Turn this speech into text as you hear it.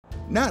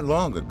Not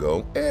long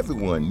ago,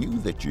 everyone knew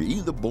that you're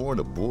either born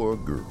a boy or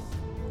girl.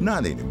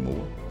 Not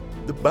anymore.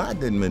 The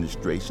Biden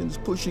administration is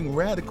pushing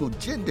radical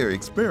gender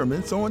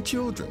experiments on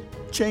children,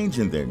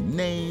 changing their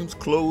names,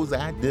 clothes,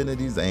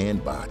 identities,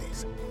 and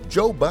bodies.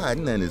 Joe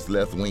Biden and his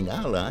left-wing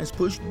allies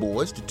pushed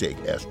boys to take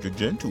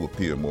estrogen to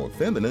appear more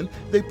feminine.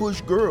 They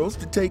push girls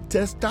to take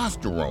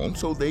testosterone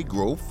so they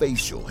grow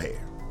facial hair.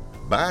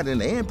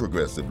 Biden and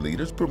progressive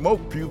leaders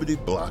promote puberty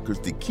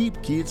blockers to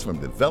keep kids from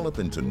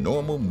developing to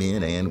normal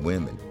men and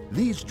women.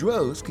 These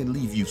drugs can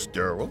leave you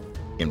sterile,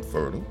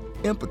 infertile,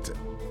 impotent.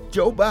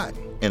 Joe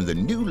Biden and the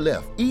new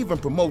left even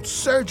promote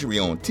surgery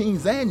on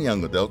teens and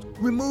young adults,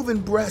 removing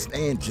breasts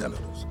and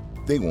genitals.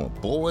 They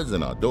want boys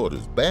in our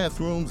daughters'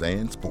 bathrooms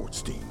and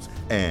sports teams.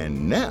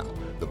 And now,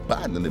 the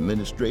Biden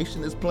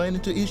administration is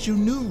planning to issue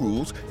new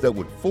rules that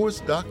would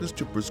force doctors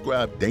to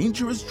prescribe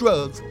dangerous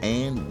drugs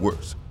and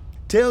worse.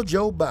 Tell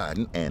Joe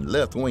Biden and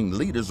left-wing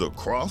leaders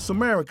across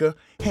America,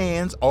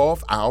 hands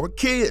off our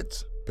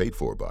kids. Paid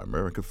for by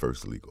America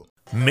First Legal.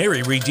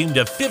 Mary redeemed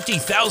a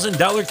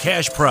 $50,000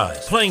 cash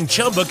prize playing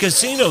Chumba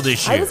Casino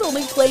this year. I was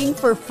only playing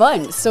for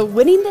fun, so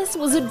winning this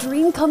was a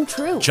dream come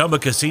true. Chumba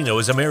Casino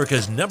is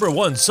America's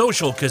 #1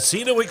 social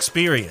casino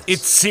experience.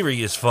 It's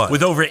serious fun.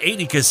 With over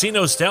 80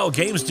 casino-style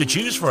games to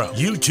choose from,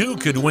 you too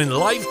could win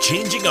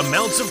life-changing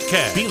amounts of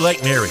cash. Be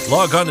like Mary.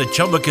 Log on to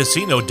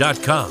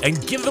ChumbaCasino.com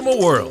and give them a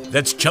whirl.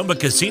 That's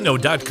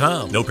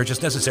ChumbaCasino.com. No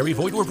purchase necessary.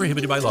 Void or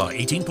prohibited by law.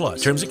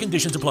 18+. Terms and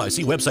conditions apply.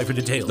 See website for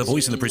details. The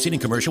voice in the preceding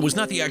commercial was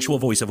not the actual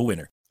voice of a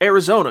winner.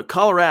 Arizona,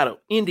 Colorado,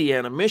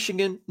 Indiana,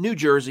 Michigan, New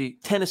Jersey,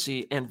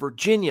 Tennessee, and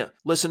Virginia.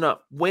 Listen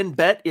up.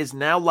 WynnBET is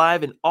now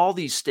live in all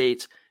these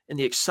states, and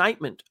the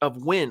excitement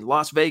of Wynn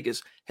Las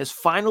Vegas has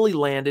finally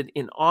landed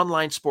in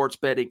online sports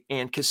betting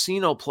and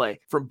casino play.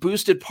 From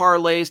boosted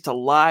parlays to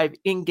live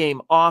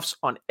in-game offs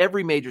on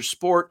every major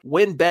sport,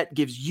 WynnBET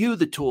gives you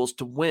the tools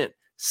to win.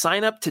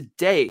 Sign up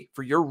today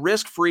for your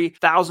risk-free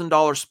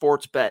 $1,000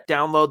 sports bet.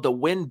 Download the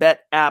WynnBET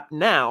app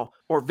now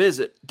or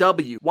visit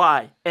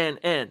wynnbet.com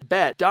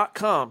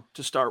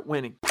to start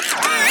winning.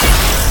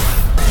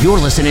 You're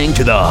listening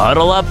to the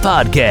Huddle Up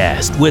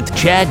Podcast with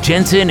Chad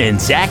Jensen and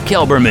Zach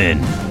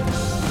Kelberman.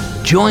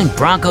 Join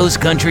Broncos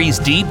Country's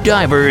deep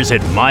divers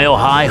at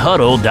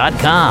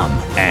milehighhuddle.com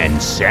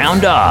and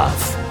sound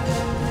off.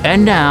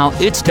 And now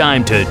it's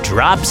time to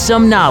drop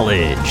some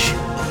knowledge.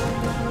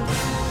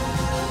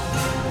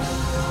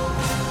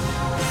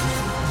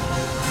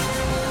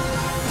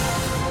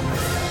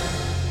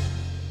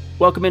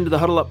 Welcome into the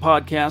Huddle Up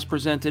Podcast,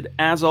 presented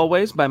as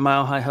always by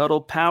Mile High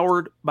Huddle,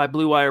 powered by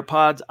Blue Wire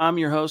Pods. I'm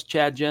your host,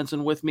 Chad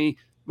Jensen. With me,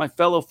 my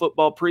fellow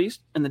football priest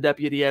and the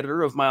deputy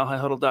editor of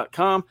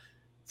milehighhuddle.com,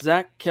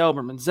 Zach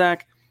Kelberman.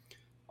 Zach,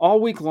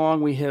 all week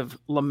long we have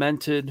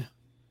lamented,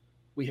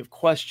 we have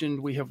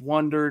questioned, we have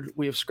wondered,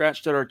 we have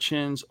scratched at our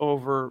chins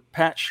over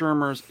Pat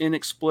Shurmur's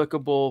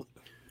inexplicable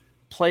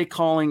play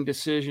calling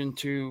decision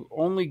to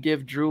only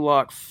give Drew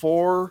Lock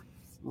 4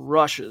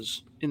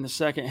 rushes in the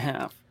second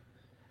half.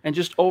 And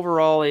just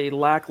overall a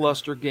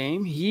lackluster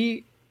game.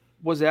 He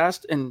was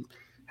asked and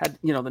had,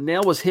 the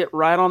nail was hit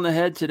right on the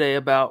head today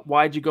about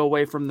why'd you go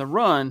away from the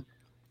run.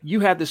 You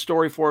had the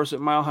story for us at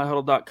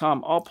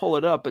milehighhuddle.com. I'll pull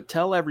it up, but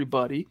tell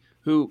everybody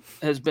who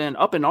has been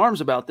up in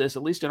arms about this,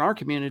 at least in our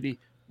community,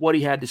 what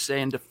he had to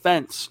say in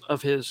defense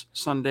of his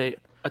Sunday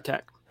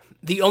attack.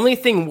 The only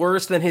thing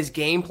worse than his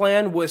game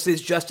plan was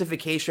his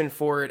justification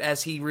for it,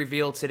 as he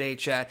revealed today,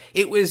 Chad.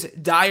 It was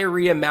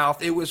diarrhea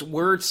mouth. It was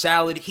word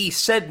salad. He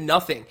said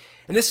nothing.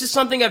 And this is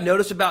something I've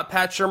noticed about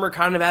Pat Shurmur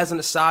kind of as an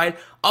aside.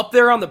 Up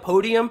there on the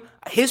podium,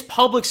 his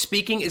public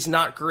speaking is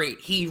not great.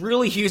 He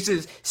really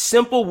uses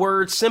simple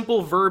words,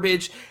 simple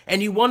verbiage,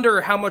 and you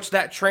wonder how much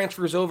that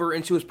transfers over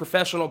into his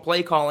professional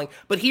play calling.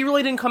 But he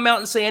really didn't come out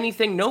and say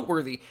anything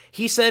noteworthy.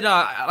 He said,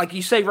 like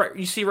you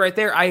see right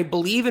there, I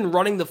believe in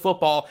running the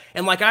football.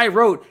 And like I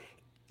wrote,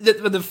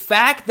 the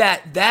fact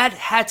that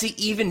had to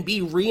even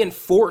be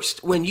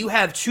reinforced when you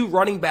have two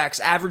running backs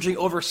averaging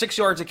over 6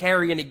 yards a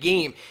carry in a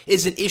game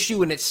is an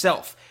issue in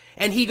itself.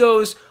 And he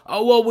goes,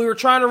 oh, well, we were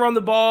trying to run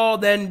the ball.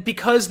 Then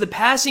because the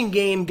passing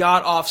game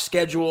got off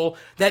schedule,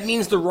 that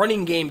means the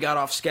running game got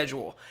off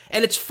schedule.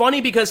 And it's funny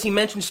because he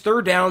mentions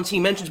third downs, he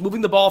mentions moving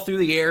the ball through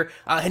the air,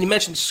 and he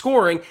mentions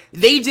scoring.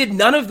 They did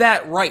none of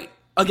that right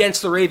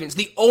against the Ravens.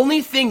 The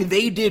only thing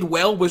they did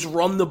well was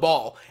run the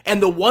ball.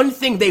 And the one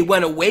thing they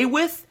went away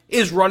with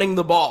is running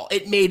the ball.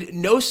 It made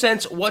no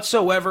sense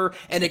whatsoever,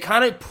 and it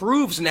kind of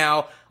proves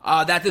now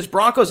that this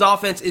Broncos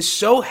offense is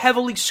so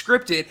heavily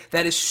scripted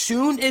that as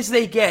soon as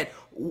they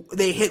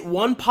hit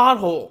one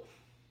pothole,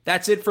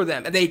 that's it for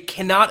them. And they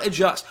cannot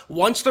adjust.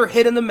 Once they're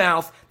hit in the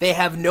mouth, they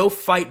have no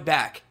fight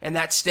back. And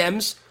that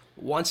stems,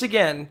 once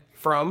again,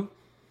 from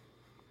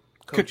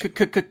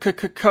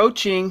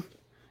coaching.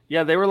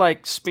 Yeah, they were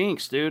like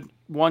Spinks, dude.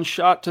 One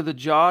shot to the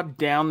jaw,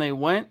 down they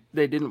went.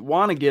 They didn't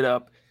want to get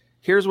up.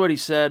 Here's what he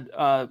said.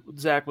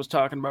 Zach was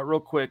talking about real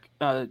quick,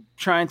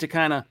 trying to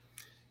kind of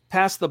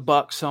pass the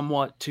buck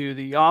somewhat to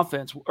the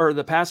offense or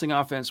the passing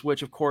offense,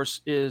 which of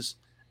course is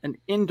an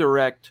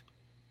indirect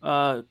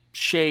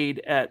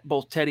shade at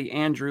both Teddy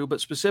and Drew,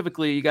 but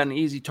specifically you got an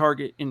easy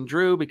target in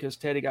Drew because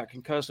Teddy got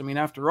concussed. I mean,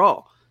 after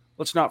all,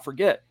 let's not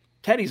forget,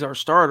 Teddy's our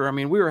starter. I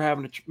mean, we were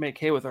having to make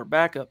hay with our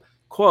backup.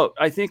 Quote,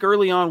 I think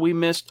early on we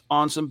missed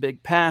on some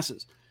big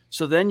passes.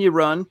 So then you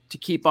run to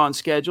keep on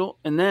schedule,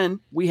 and then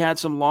we had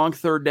some long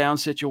third down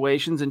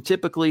situations, and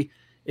typically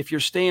if you're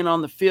staying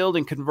on the field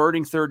and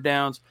converting third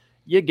downs,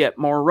 you get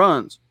more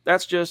runs.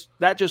 That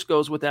just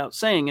goes without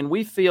saying, and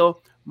we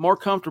feel more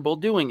comfortable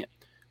doing it.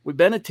 We've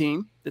been a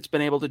team that's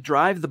been able to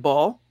drive the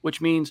ball,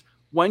 which means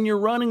when you're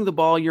running the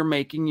ball, you're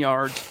making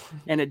yards,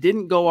 and it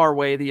didn't go our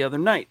way the other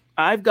night.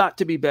 I've got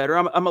to be better.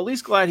 I'm at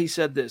least glad he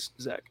said this,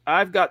 Zach.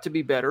 I've got to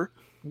be better.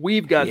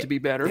 We've got to be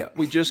better. Yeah.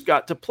 We just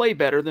got to play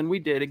better than we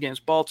did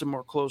against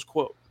Baltimore, close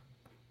quote.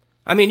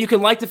 I mean, you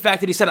can like the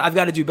fact that he said, I've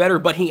got to do better,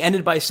 but he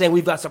ended by saying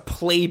we've got to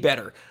play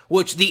better,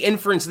 which the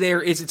inference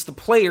there is it's the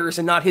players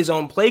and not his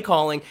own play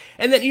calling.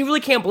 And then you really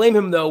can't blame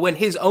him, though, when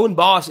his own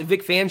boss,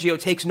 Vic Fangio,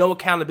 takes no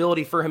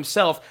accountability for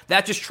himself.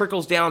 That just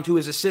trickles down to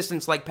his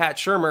assistants like Pat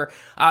Shurmur.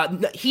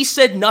 He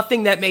said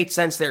nothing that made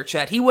sense there,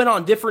 Chad. He went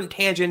on different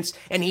tangents,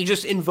 and he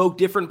just invoked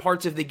different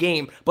parts of the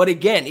game. But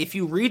again, if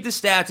you read the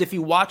stats, if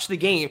you watch the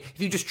game, if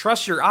you just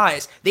trust your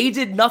eyes, they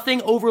did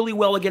nothing overly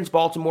well against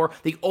Baltimore.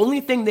 The only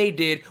thing they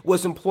did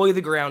was employ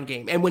the ground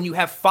game. And when you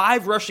have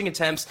 5 rushing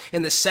attempts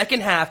in the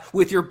second half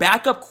with your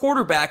backup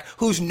quarterback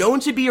who's known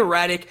to be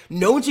erratic,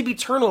 known to be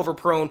turnover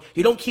prone,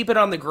 you don't keep it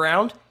on the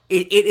ground,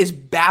 it is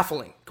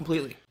baffling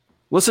completely.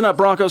 Listen up,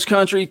 Broncos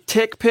country.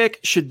 TickPick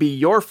should be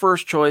your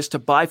first choice to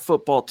buy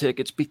football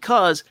tickets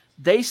because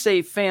they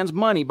save fans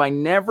money by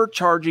never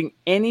charging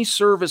any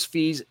service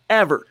fees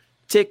ever.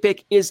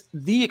 TickPick is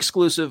the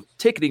exclusive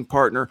ticketing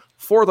partner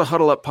for the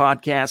Huddle Up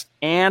podcast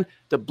and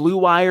the Blue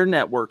Wire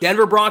Network.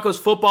 Denver Broncos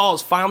football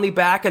is finally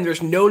back, and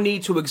there's no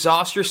need to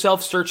exhaust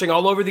yourself searching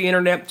all over the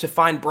internet to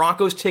find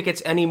Broncos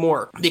tickets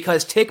anymore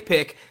because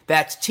TickPick,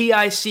 that's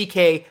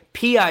TickPick,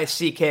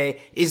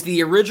 is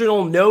the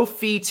original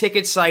no-fee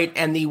ticket site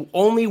and the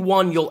only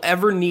one you'll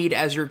ever need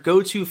as your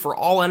go-to for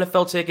all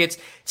NFL tickets.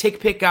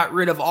 TickPick got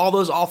rid of all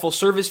those awful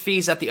service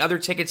fees that the other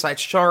ticket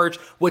sites charge,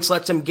 which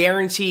lets them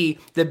guarantee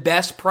the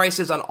best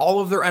prices on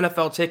all of their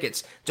NFL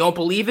tickets. Don't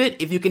believe it?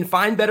 If you can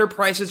find better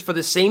prices for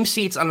the same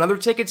seats on another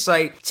ticket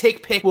site,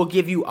 TickPick will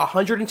give you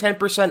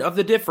 110% of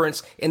the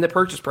difference in the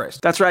purchase price.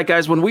 That's right,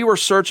 guys. When we were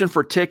searching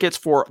for tickets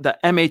for the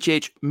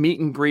MHH meet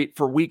and greet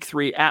for Week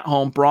 3 at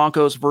home,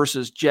 Broncos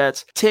versus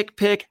Jets,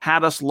 TickPick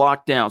had us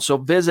locked down. So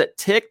visit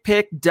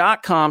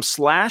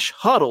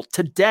tickpick.com/huddle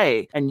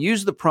today and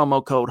use the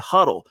promo code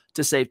HUDDLE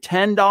to save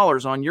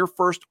 $10 on your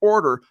first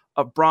order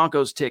of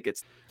Broncos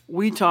tickets.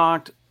 We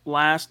talked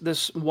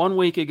this 1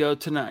 week ago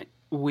tonight.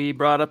 We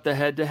brought up the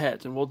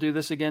head-to-heads, and we'll do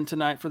this again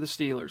tonight for the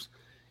Steelers.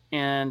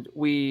 And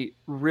we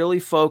really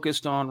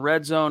focused on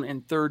red zone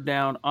and third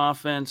down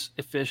offense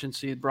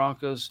efficiency. The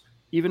Broncos,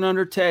 even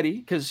under Teddy,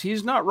 because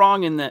he's not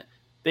wrong in that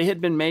they had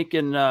been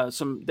making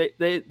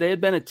they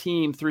had been a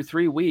team through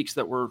 3 weeks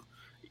that were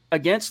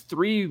against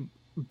 3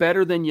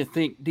 better than you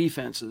think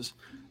defenses.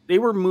 They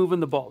were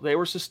moving the ball. They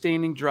were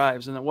sustaining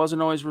drives, and it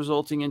wasn't always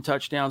resulting in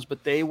touchdowns,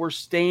 but they were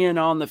staying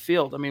on the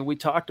field. I mean, we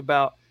talked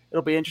about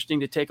it'll be interesting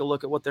to take a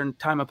look at what their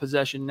time of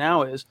possession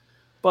now is,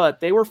 but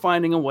they were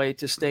finding a way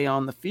to stay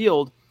on the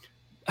field.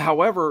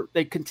 However,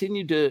 they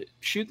continued to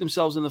shoot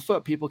themselves in the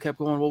foot. People kept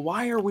going, well,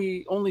 why are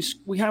we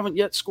haven't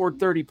yet scored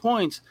 30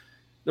 points?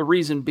 The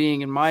reason being,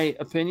 in my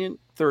opinion,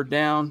 third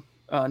down,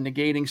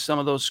 negating some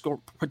of those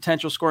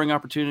potential scoring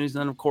opportunities,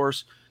 and then, of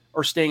course,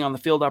 or staying on the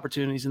field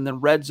opportunities, and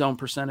then red zone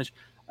percentage.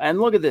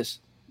 And look at this.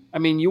 I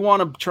mean, you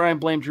want to try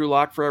and blame Drew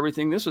Lock for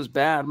everything. This was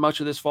bad.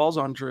 Much of this falls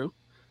on Drew.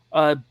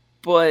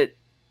 But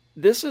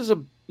this is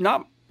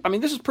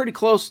this is pretty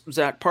close,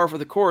 Zach, par for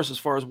the course as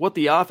far as what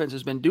the offense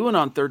has been doing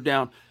on third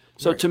down.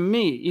 So right. To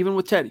me, even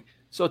with Teddy,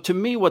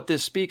 what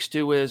this speaks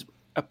to is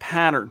a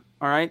pattern,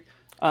 all right?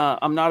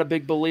 I'm not a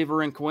big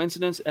believer in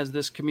coincidence, as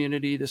this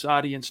community, this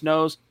audience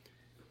knows.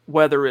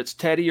 Whether it's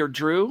Teddy or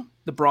Drew,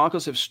 the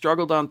Broncos have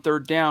struggled on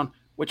third down,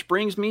 which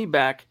brings me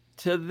back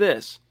to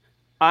this.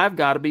 I've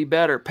got to be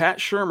better. Pat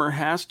Shurmur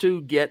has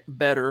to get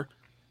better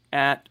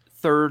at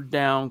third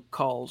down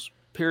calls,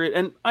 period.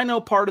 And I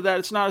know part of that,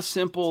 it's not a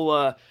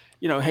simple,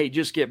 hey,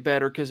 just get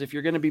better, because if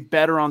you're going to be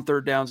better on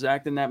third down,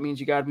 Zach, then that means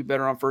you got to be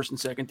better on first and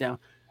second down.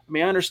 I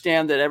mean, I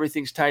understand that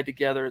everything's tied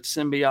together. It's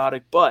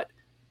symbiotic. But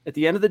at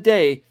the end of the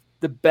day,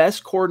 the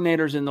best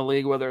coordinators in the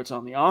league, whether it's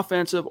on the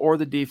offensive or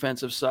the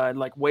defensive side,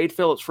 like Wade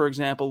Phillips, for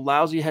example,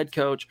 lousy head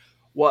coach,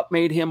 what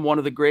made him one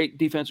of the great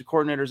defensive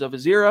coordinators of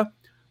his era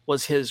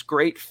was his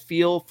great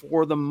feel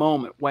for the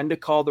moment, when to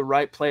call the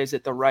right plays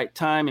at the right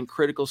time in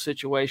critical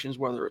situations,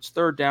 whether it's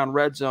third down,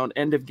 red zone,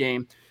 end of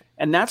game.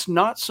 And that's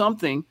not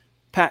something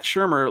Pat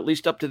Shurmur, at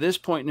least up to this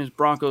point in his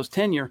Broncos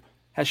tenure,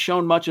 has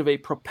shown much of a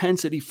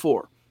propensity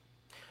for.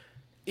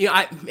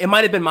 It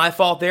might have been my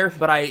fault there,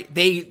 but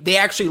they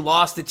actually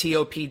lost the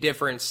TOP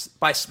difference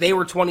they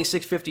were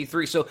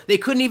 26-53, so they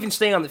couldn't even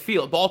stay on the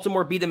field.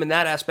 Baltimore beat them in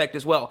that aspect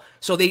as well.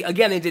 So they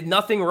did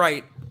nothing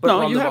right but no,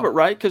 run you the have ball. it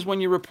right, because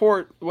when you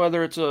report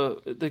whether it's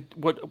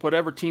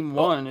whatever team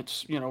won,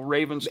 it's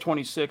Ravens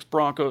 26,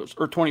 Broncos,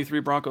 or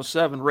 23, Broncos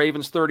 7,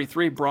 Ravens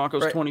 33,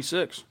 Broncos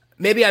 26.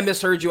 Maybe I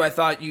misheard you. I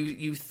thought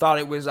you thought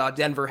it was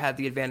Denver had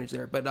the advantage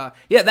there. But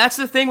yeah, that's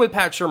the thing with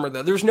Pat Shurmur,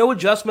 though. There's no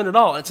adjustment at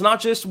all. It's not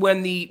just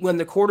when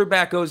the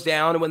quarterback goes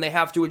down and when they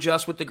have to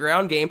adjust with the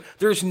ground game.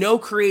 There's no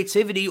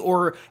creativity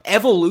or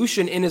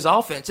evolution in his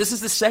offense. This is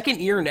the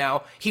second year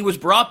now. He was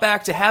brought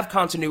back to have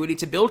continuity,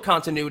 to build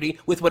continuity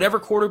with whatever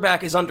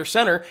quarterback is under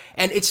center,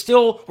 and it's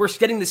still, we're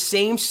getting the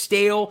same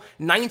stale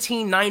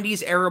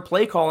 1990s era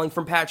play calling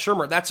from Pat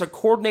Shurmur. That's a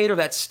coordinator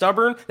that's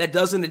stubborn, that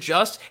doesn't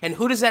adjust, and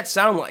who does that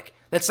sound like?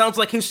 That sounds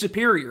like his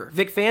superior,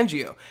 Vic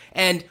Fangio.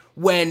 And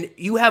when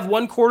you have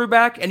one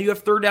quarterback and you have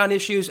third down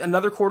issues,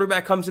 another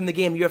quarterback comes in the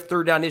game, you have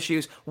third down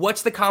issues,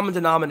 what's the common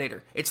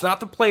denominator? It's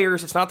not the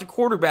players, it's not the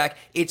quarterback,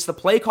 it's the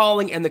play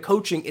calling and the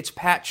coaching. It's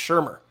Pat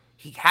Shurmur.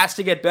 He has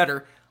to get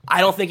better.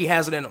 I don't think he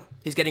has it in him.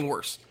 He's getting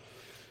worse.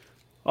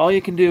 All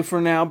you can do for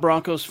now,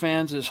 Broncos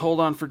fans, is hold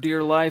on for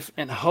dear life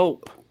and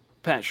hope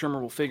Pat Shurmur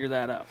will figure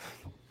that out.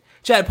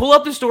 Chad, pull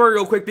up the story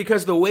real quick,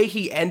 because the way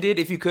he ended,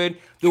 if you could,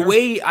 the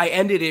way I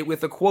ended it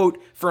with a quote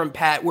from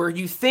Pat, where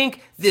you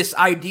think this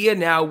idea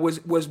now was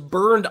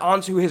burned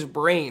onto his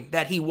brain,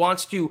 that he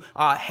wants to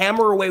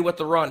hammer away with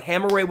the run,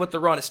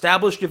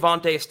 establish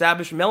Javonte,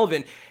 establish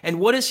Melvin.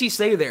 And what does he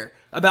say there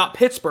about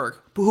Pittsburgh,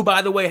 who,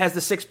 by the way, has the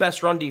 6th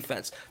best run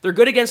defense? They're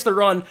good against the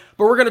run,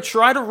 but we're going to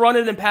try to run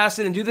it and pass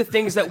it and do the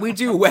things that we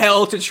do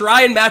well to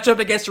try and match up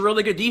against a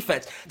really good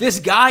defense. This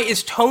guy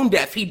is tone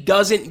deaf. He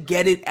doesn't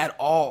get it at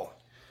all.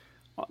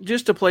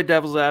 Just to play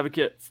devil's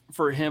advocate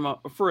for him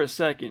for a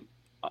second,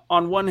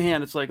 on one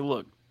hand, it's like,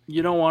 look,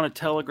 you don't want to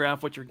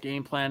telegraph what your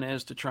game plan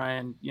is to try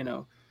and,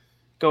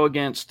 go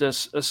against a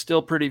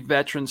still pretty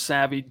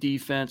veteran-savvy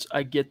defense.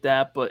 I get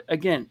that. But,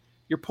 again,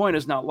 your point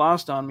is not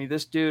lost on me.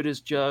 This dude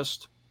is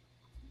just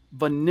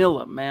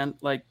vanilla, man.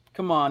 Like,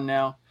 come on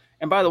now.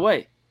 And, by the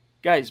way,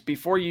 guys,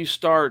 before you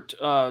start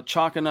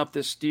chalking up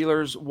this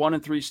 1-3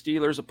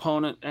 Steelers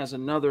opponent as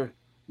another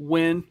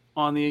win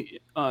on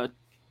the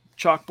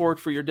chalkboard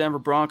for your Denver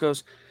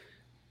Broncos,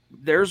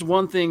 there's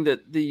one thing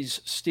that these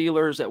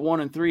Steelers at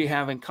 1-3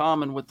 have in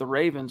common with the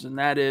Ravens, and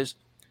that is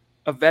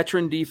a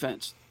veteran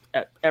defense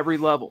at every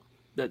level.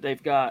 That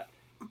they've got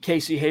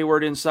Casey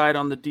Hayward inside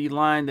on the D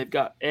line, they've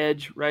got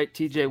edge, right,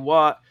 TJ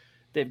Watt,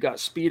 they've got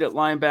speed at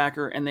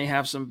linebacker, and they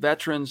have some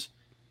veterans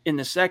in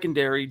the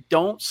secondary.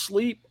 Don't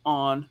sleep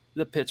on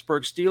the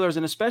Pittsburgh Steelers,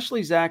 and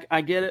especially Zach.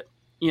 I get it,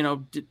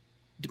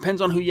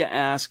 depends on who you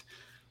ask.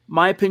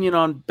 My opinion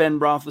on Ben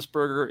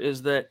Roethlisberger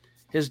is that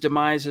his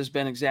demise has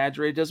been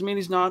exaggerated. Doesn't mean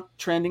he's not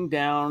trending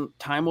down.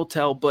 Time will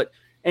tell. But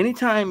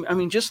anytime,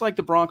 just like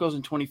the Broncos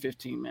in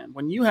 2015, man,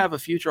 when you have a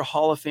future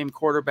Hall of Fame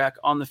quarterback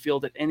on the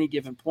field at any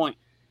given point,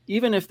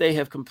 even if they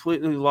have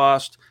completely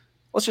lost,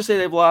 let's just say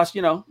they've lost,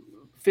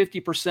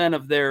 50%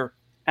 of their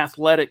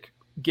athletic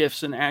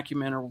gifts and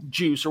acumen or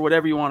juice or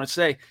whatever you want to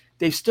say,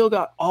 they've still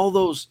got all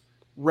those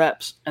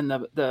reps and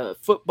the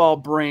football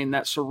brain,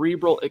 that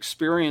cerebral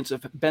experience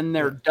of been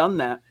there, done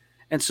that.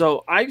 And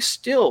so I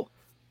still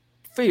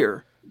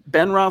fear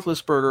Ben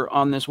Roethlisberger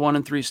on this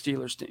 1-3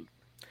 Steelers team.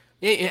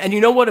 And you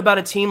know what about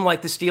a team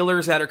like the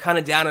Steelers that are kind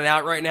of down and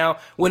out right now?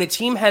 When a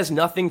team has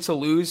nothing to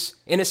lose,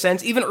 in a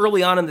sense, even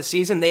early on in the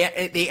season, they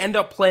end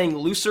up playing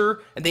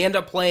looser and they end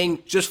up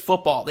playing just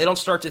football. They don't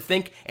start to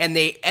think, and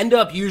they end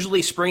up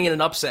usually springing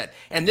an upset.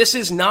 And this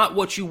is not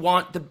what you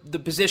want the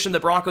position the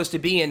Broncos to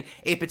be in,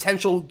 a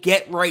potential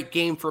get-right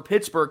game for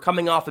Pittsburgh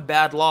coming off a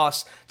bad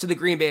loss to the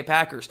Green Bay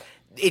Packers.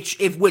 If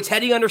it's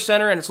heading under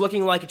center and it's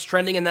looking like it's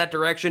trending in that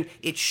direction,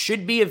 it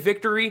should be a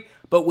victory.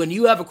 But when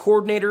you have a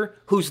coordinator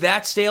who's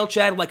that stale,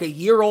 Chad, like a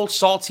year-old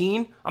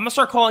saltine, I'm going to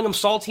start calling him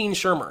Saltine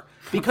Shurmur,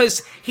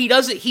 because he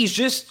does it. He's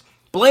just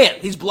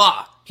bland. He's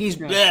blah. He's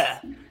blah.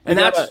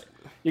 And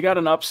you got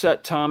an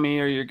upset tummy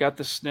or you got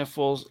the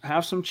sniffles,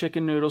 have some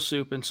chicken noodle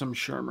soup and some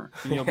Shurmur,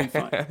 and you'll be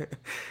fine.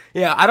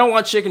 Yeah, I don't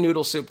want chicken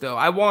noodle soup, though.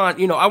 I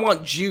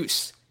want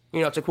juice,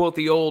 to quote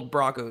the old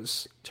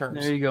Broncos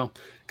terms. There you go.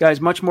 Guys,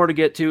 much more to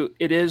get to.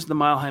 It is the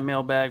Mile High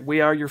Mailbag.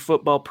 We are your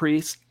football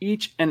priests.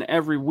 Each and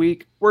every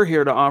week, we're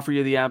here to offer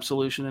you the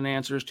absolution and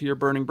answers to your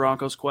burning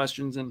Broncos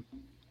questions. And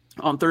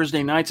on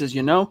Thursday nights, as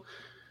you know,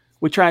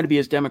 we try to be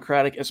as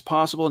democratic as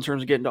possible in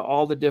terms of getting to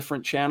all the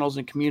different channels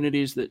and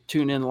communities that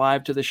tune in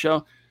live to the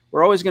show.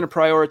 We're always going to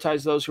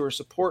prioritize those who are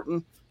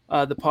supporting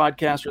the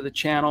podcast or the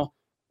channel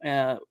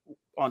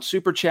on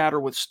Super Chat or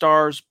with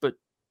stars, but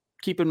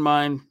keep in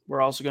mind, we're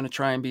also going to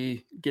try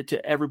and get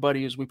to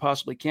everybody as we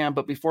possibly can.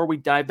 But before we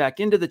dive back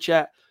into the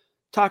chat,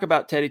 talk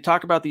about Teddy,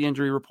 talk about the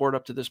injury report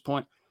up to this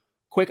point.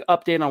 Quick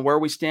update on where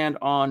we stand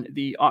on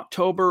the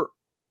October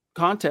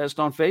contest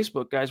on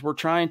Facebook, guys. We're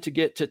trying to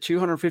get to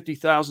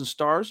 250,000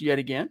 stars yet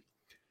again.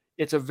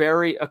 It's a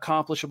very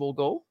accomplishable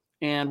goal,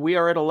 and we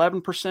are at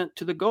 11%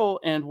 to the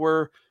goal, and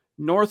we're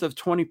north of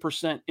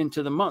 20%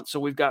 into the month. So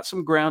we've got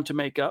some ground to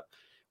make up.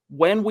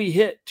 When we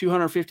hit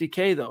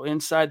 250K, though,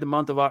 inside the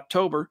month of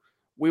October,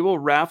 we will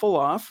raffle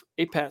off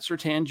a Pat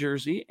Surtain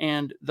jersey,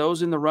 and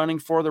those in the running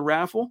for the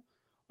raffle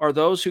are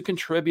those who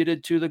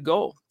contributed to the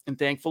goal. And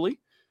thankfully,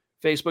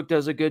 Facebook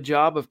does a good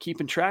job of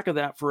keeping track of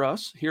that for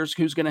us. Here's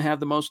who's going to have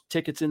the most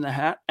tickets in the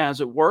hat, as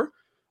it were.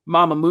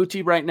 Mama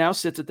Muti right now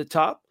sits at the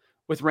top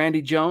with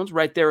Randy Jones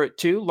right there at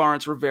 2,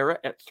 Lawrence Rivera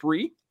at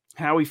 3,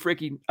 Howie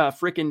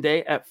Frickin'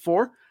 Day at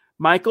 4,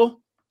 Michael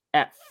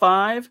at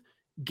 5,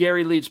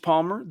 Gary Leeds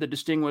Palmer, the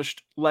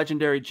distinguished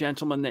legendary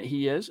gentleman that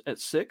he is, at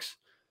 6,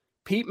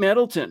 Pete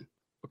Middleton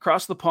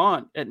across the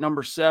pond at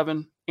number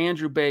 7,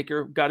 Andrew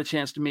Baker, got a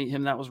chance to meet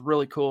him. That was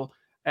really cool,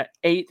 at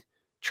 8,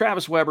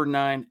 Travis Weber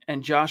 9,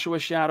 and Joshua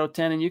Shadow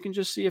 10. And you can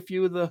just see a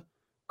few of the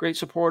great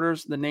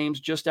supporters, the names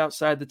just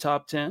outside the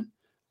top 10.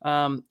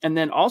 And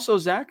then also,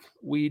 Zach,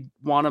 we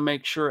want to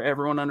make sure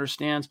everyone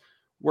understands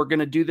we're going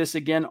to do this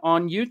again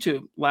on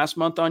YouTube. Last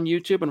month on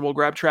YouTube, and we'll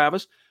grab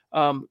Travis.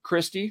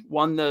 Christy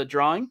won the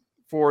drawing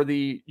for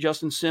the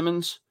Justin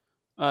Simmons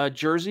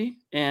jersey.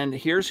 And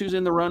here's who's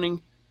in the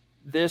running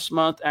this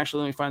month.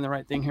 Actually, let me find the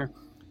right thing here.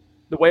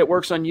 The way it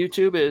works on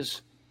YouTube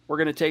is we're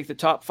going to take the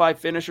top 5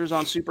 finishers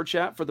on Super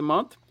Chat for the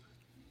month.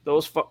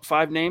 Those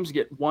 5 names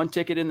get 1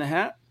 ticket in the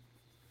hat.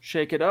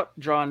 Shake it up,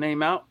 draw a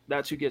name out.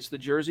 That's who gets the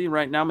jersey.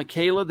 Right now,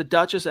 Michaela, the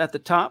Duchess, at the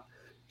top.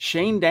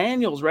 Shane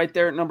Daniels right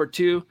there at number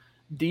 2.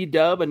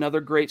 D-Dub, another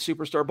great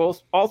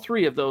superstar. All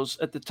 3 of those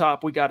at the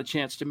top, we got a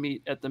chance to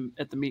meet at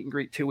the meet and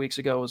greet 2 weeks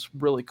ago. It was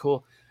really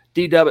cool.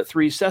 D-Dub at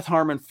 3, Seth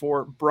Harmon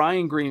 4,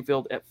 Brian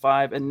Greenfield at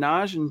 5, and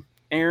Naj and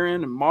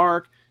Aaron and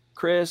Mark,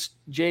 Chris,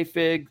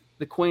 J-Fig,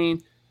 the Queen,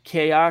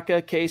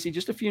 Kayaka, Casey,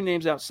 just a few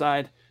names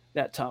outside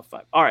that top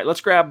 5. All right,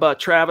 let's grab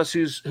Travis,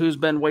 who's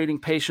been waiting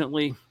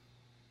patiently.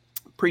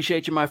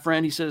 Appreciate you, my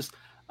friend. He says,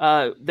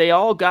 they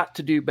all got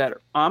to do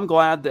better. I'm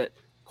glad that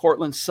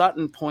Cortland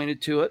Sutton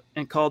pointed to it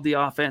and called the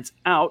offense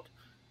out,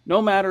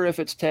 no matter if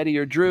it's Teddy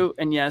or Drew.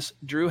 And yes,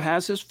 Drew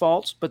has his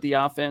faults, but the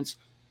offense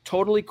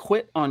totally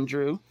quit on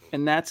Drew,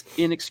 and that's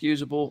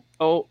inexcusable.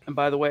 Oh, and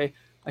by the way,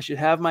 I should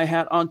have my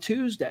hat on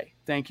Tuesday.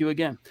 Thank you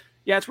again.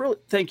 Yeah,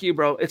 thank you,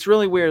 bro. It's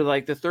really weird.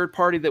 Like the third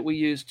party that we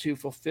use to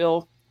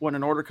fulfill when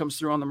an order comes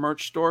through on the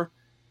merch store,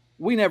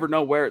 we never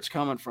know where it's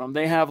coming from.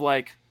 They have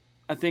I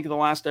think the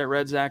last I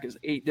read, Zach, is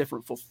 8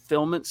 different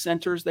fulfillment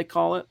centers, they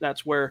call it.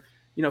 That's where,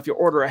 if you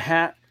order a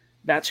hat,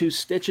 that's who's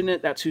stitching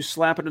it, that's who's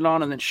slapping it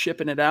on and then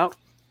shipping it out.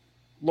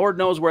 Lord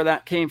knows where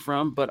that came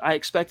from, but I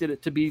expected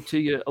it to be to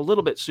you a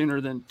little bit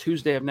sooner than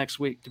Tuesday of next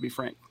week, to be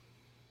frank.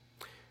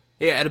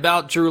 Yeah, and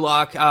about Drew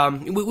Lock,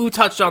 we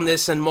touched on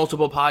this in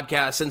multiple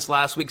podcasts since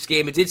last week's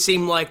game. It did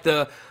seem like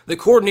the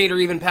coordinator,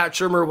 even Pat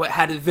Shurmur,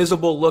 had a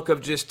visible look of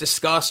just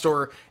disgust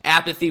or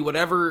apathy,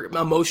 whatever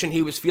emotion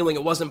he was feeling.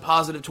 It wasn't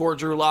positive toward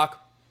Drew Lock.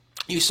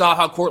 You saw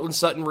how Cortland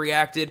Sutton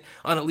reacted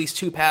on at least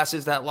 2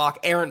 passes that Lock,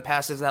 errant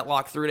passes that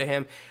Lock threw to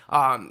him.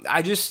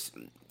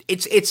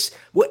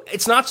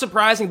 It's not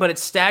surprising, but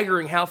it's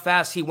staggering how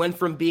fast he went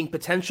from being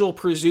potential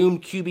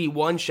presumed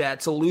QB1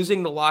 Chad to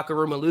losing the locker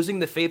room and losing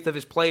the faith of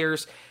his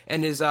players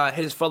and his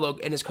fellow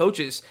and his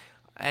coaches.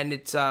 And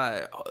it's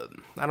I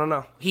don't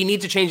know. He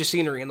needs to change the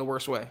scenery in the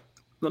worst way.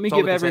 Let me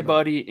give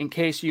everybody, in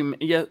case you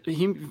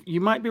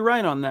might be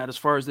right on that as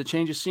far as the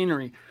change of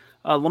scenery.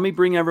 Let me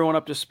bring everyone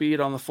up to speed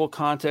on the full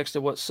context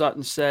of what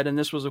Sutton said. And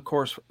this was, of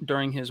course,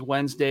 during his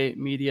Wednesday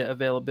media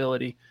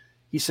availability.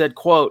 He said,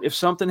 quote, "If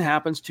something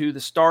happens to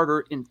the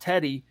starter in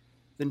Teddy,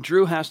 then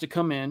Drew has to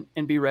come in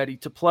and be ready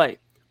to play.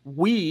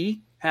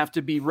 We have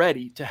to be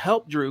ready to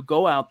help Drew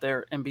go out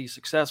there and be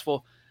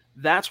successful.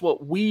 That's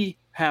what we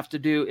have to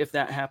do if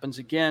that happens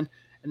again."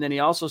 And then he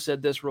also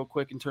said this real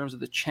quick in terms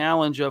of the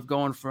challenge of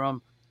going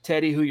from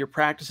Teddy, who you're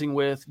practicing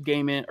with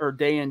game in or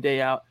day in,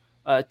 day out,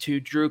 to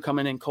Drew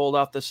coming in cold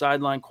off the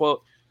sideline.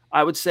 Quote,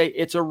 "I would say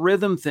it's a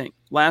rhythm thing.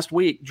 Last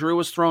week, Drew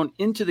was thrown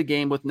into the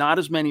game with not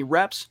as many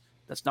reps.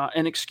 That's not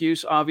an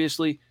excuse,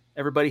 obviously.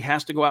 Everybody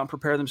has to go out and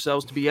prepare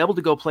themselves to be able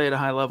to go play at a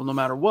high level no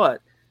matter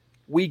what.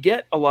 We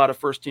get a lot of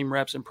first-team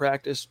reps in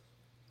practice,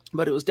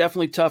 but it was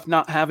definitely tough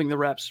not having the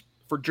reps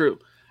for Drew.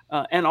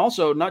 And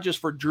also, not just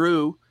for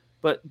Drew,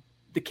 but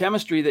the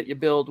chemistry that you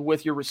build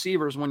with your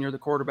receivers when you're the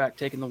quarterback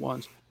taking the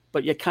ones.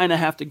 But you kind of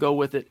have to go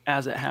with it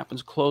as it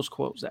happens." Close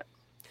quote, Zach.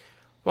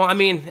 Well, I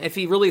mean, if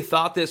he really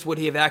thought this, would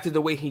he have acted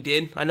the way he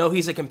did? I know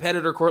he's a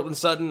competitor, Cortland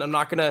Sutton. I'm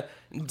not going to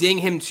ding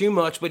him too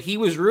much, but he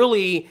was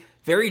really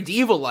very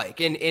diva-like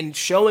in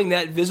showing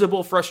that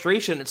visible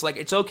frustration. It's like,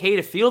 it's okay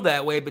to feel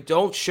that way, but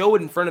don't show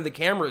it in front of the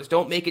cameras.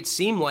 Don't make it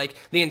seem like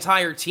the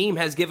entire team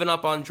has given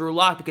up on Drew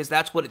Lock, because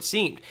that's what it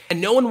seemed.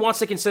 And no one wants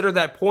to consider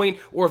that point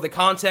or the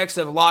context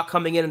of Lock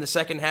coming in the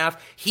second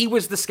half. He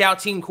was the scout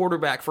team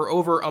quarterback for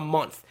over a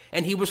month,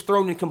 and he was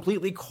thrown in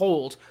completely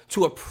cold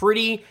to a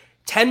pretty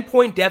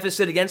 10-point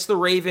deficit against the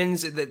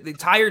Ravens. The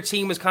entire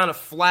team was kind of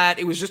flat.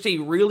 It was just a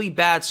really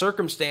bad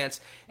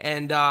circumstance,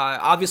 and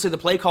obviously the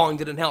play calling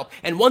didn't help.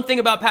 And one thing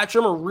about Pat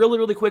Shurmur, really,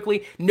 really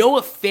quickly,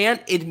 Noah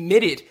Fant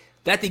admitted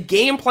that the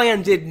game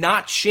plan did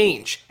not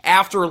change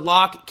after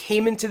Lock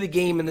came into the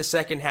game in the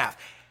second half.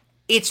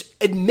 It's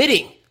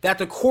admitting that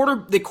the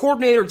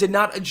coordinator did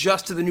not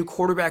adjust to the new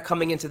quarterback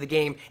coming into the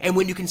game. And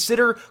when you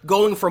consider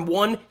going from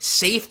one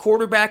safe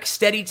quarterback,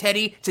 steady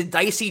Teddy, to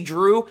dicey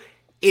Drew,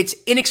 it's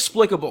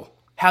inexplicable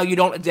how you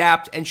don't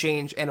adapt and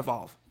change and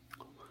evolve.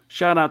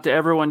 Shout out to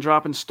everyone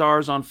dropping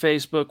stars on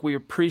Facebook. We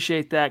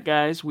appreciate that,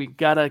 guys. We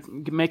got to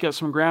make up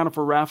some ground if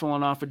we're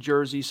raffling off a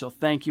jersey, so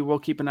thank you. We'll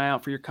keep an eye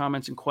out for your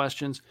comments and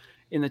questions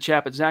in the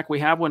chat. But, Zach, we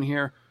have one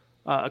here,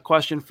 a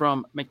question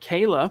from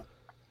Michaela.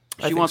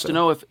 She wants to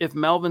know if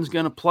Melvin's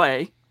going to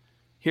play.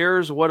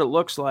 Here's what it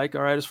looks like,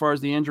 all right, as far as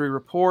the injury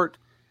report.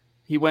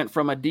 He went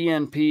from a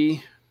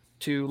DNP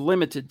to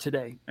limited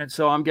today, and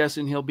so I'm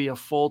guessing he'll be a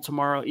full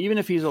tomorrow. Even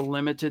if he's a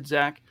limited,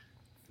 Zach,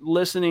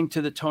 listening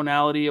to the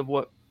tonality of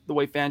the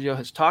way Fangio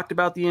has talked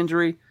about the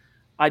injury,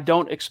 I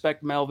don't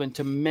expect Melvin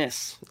to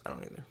miss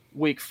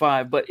week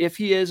 5. But if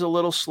he is a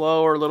little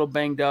slow or a little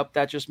banged up,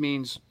 that just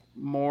means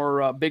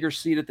more bigger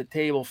seat at the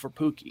table for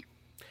Pookie.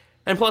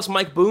 And plus,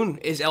 Mike Boone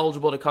is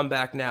eligible to come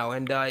back now.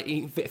 And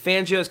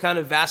Fangio is kind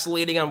of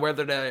vacillating on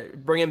whether to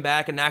bring him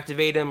back and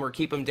activate him or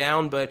keep him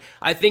down. But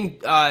I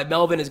think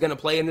Melvin is going to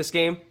play in this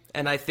game.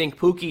 And I think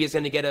Pookie is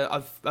going to get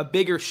a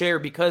bigger share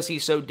because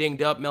he's so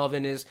dinged up.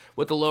 Melvin is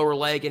with the lower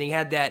leg, and he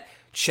had that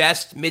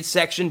chest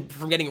midsection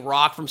from getting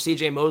rocked from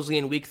CJ Mosley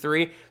in week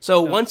 3.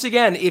 So once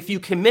again, if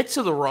you commit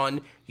to the run,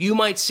 you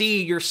might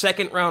see your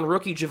second-round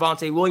rookie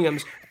Javonte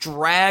Williams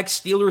drag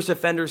Steelers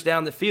defenders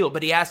down the field,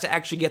 but he has to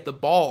actually get the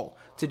ball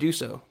to do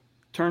so.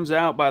 Turns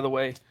out, by the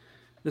way,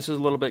 this is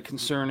a little bit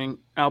concerning.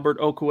 Albert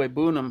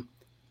Okwuegbunam.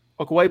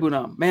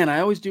 Man, I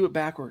always do it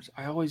backwards.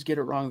 I always get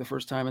it wrong the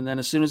first time, and then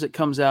as soon as it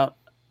comes out,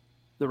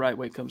 the right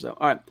way comes out.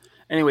 All right.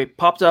 Anyway,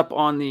 popped up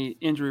on the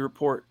injury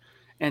report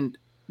and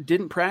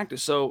didn't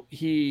practice. So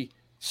he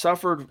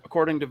suffered,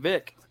 according to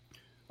Vic,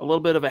 a little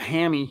bit of a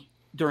hammy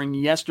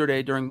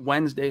during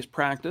Wednesday's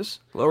practice.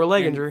 Lower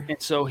leg injury.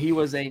 And so he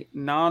was a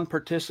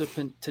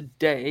non-participant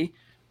today.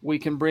 We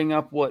can bring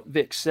up what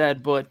Vic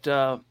said, but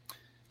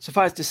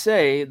suffice to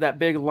say, that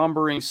big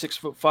lumbering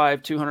 6'5",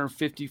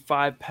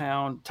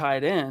 255-pound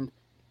tight end,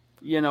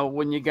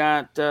 when you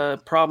got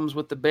problems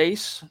with the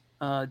base,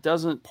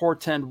 doesn't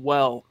portend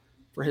well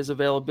for his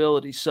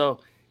availability. So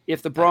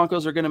if the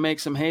Broncos are going to make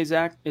some hay,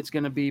 Zach, it's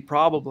going to be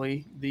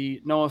probably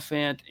the Noah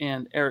Fant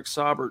and Eric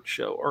Saubert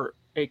show, or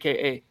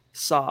AKA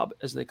Saab,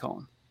 as they call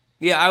him.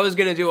 Yeah, I was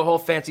going to do a whole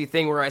fancy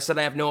thing where I said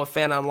I have Noah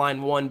Fant on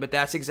line 1, but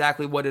that's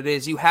exactly what it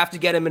is. You have to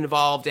get him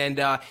involved,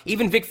 and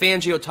even Vic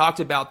Fangio talked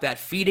about that,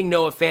 feeding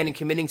Noah Fant and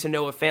committing to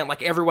Noah Fant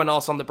like everyone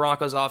else on the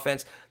Broncos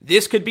offense.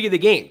 This could be the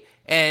game.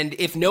 And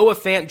if Noah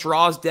Fant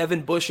draws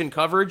Devin Bush in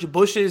coverage,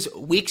 Bush's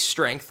weak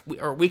strength,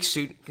 or weak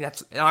suit,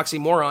 that's an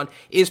oxymoron,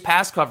 is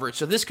pass coverage.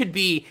 So this could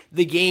be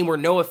the game where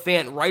Noah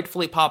Fant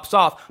rightfully pops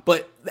off,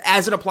 but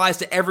as it applies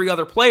to every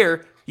other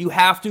player, you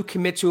have to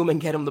commit to him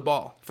and get him the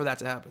ball for that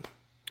to happen.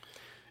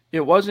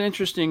 It was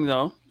interesting,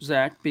 though,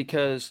 Zach,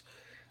 because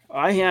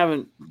I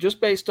haven't, just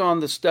based on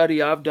the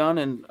study I've done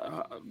and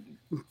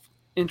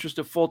interest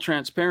of full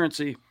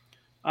transparency,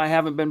 I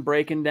haven't been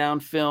breaking down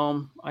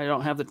film. I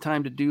don't have the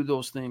time to do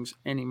those things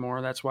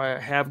anymore. That's why I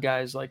have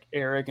guys like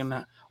Eric,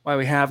 and why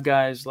we have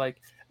guys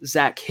like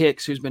Zach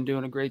Hicks, who's been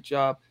doing a great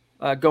job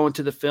going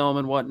to the film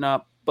and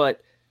whatnot.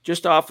 But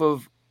just off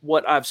of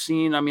what I've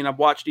seen, I've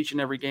watched each and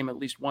every game at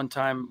least one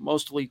time,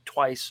 mostly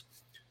twice.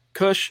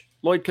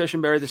 Lloyd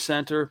Cushenberry, the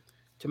center,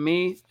 to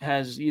me,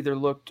 has either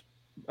looked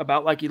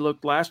about like he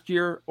looked last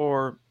year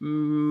or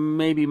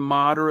maybe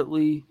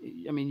moderately.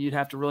 You'd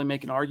have to really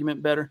make an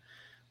argument better.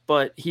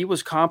 But he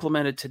was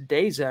complimented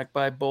today, Zach,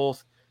 by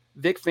both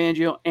Vic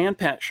Fangio and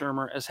Pat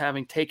Shurmur as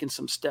having taken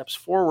some steps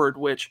forward,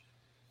 which,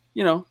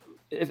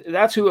 if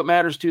that's who it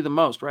matters to the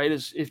most, right?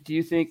 Do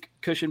you think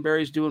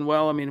Cushenberry's doing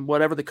well?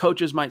 Whatever the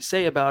coaches might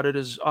say about it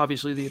is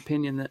obviously the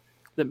opinion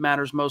that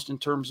matters most in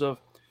terms of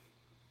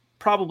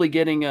probably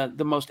getting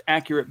the most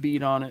accurate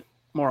beat on it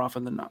more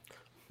often than not.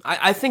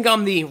 I think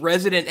I'm the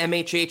resident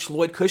MHH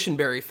Lloyd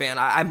Cushenberry fan.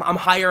 I'm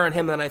higher on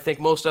him than I think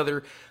most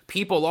other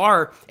people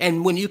are.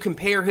 And when you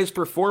compare his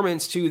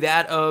performance to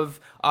that of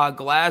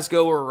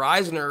Glasgow or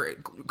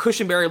Reisner,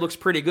 Cushenberry looks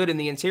pretty good in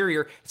the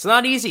interior. It's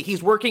not easy.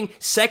 He's working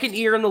second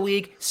year in the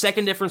league,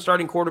 second different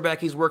starting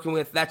quarterback he's working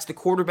with. That's the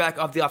quarterback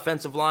of the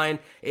offensive line.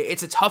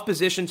 It's a tough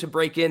position to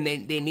break in.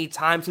 They need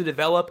time to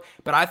develop.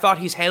 But I thought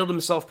he's handled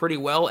himself pretty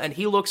well, and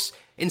he looks,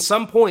 in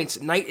some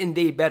points, night and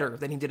day better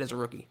than he did as a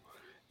rookie.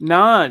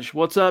 Naj,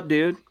 what's up,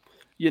 dude?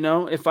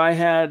 If I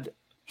had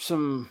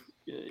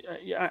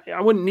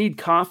I wouldn't need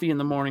coffee in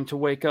the morning to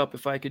wake up.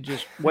 If I could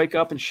just wake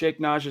up and shake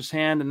Naj's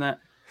hand, and that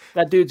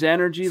dude's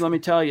energy, let me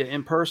tell you,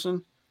 in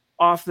person,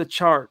 off the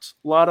charts,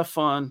 a lot of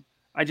fun.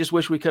 I just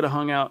wish we could have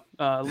hung out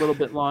a little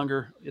bit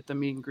longer at the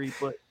meet and greet,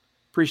 but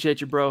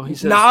appreciate you, bro. He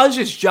says, Naj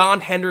is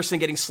John Henderson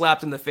getting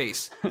slapped in the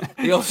face.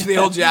 The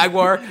old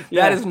Jaguar.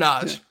 Yeah. That is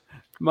Naj.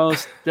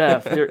 Most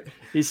def.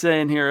 He's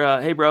saying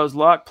here, hey, bros,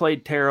 Locke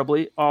played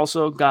terribly.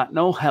 Also got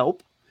no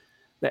help.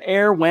 The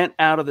air went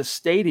out of the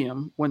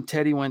stadium when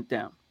Teddy went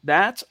down.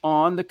 That's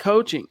on the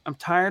coaching. I'm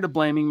tired of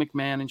blaming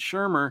McMahon and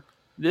Shurmur.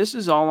 This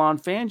is all on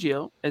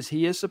Fangio, as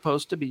he is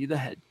supposed to be the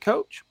head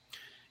coach.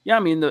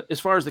 Yeah, as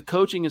far as the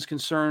coaching is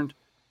concerned,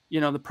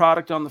 the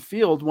product on the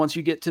field, once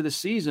you get to the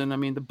season,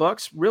 the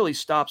Bucs really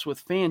stops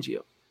with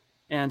Fangio.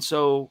 And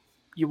so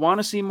you want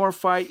to see more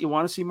fight. You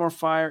want to see more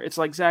fire. It's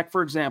like, Zach,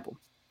 for example,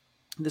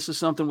 This is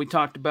something we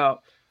talked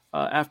about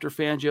after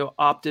Fangio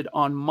opted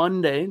on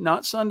Monday,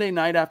 not Sunday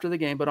night after the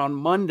game, but on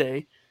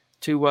Monday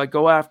to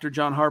go after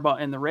John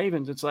Harbaugh and the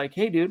Ravens. It's like,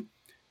 hey, dude,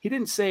 he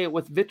didn't say it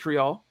with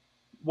vitriol.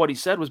 What he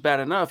said was bad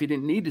enough. He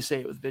didn't need to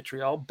say it with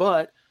vitriol,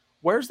 but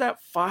where's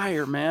that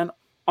fire, man,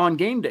 on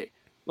game day?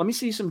 Let me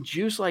see some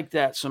juice like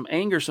that, some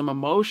anger, some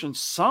emotion,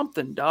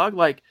 something, dog.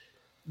 Like,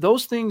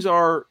 those things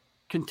are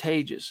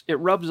contagious. It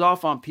rubs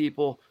off on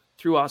people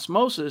through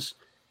osmosis.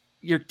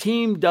 Your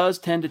team does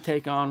tend to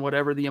take on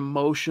whatever the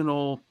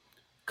emotional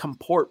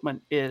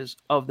comportment is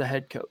of the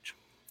head coach.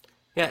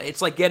 Yeah,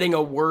 it's like getting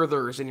a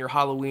Werther's in your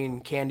Halloween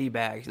candy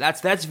bag.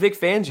 That's Vic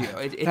Fangio.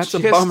 That's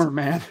just a bummer,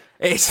 man.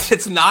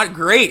 It's not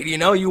great.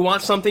 You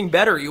want something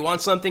better. You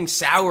want something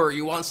sour.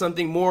 You want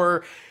something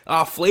more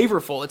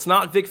flavorful. It's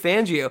not Vic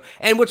Fangio.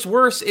 And what's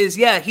worse is,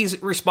 yeah, he's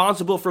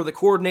responsible for the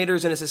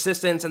coordinators and his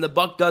assistants, and the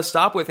buck does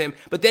stop with him.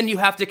 But then you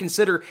have to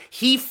consider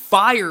he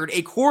fired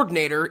a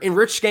coordinator in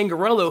Rich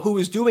Scangarello who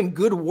was doing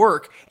good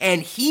work,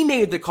 and he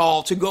made the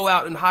call to go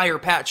out and hire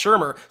Pat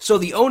Shurmur. So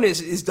the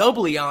onus is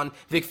doubly on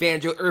Vic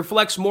Fangio. It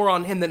reflects more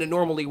on him than it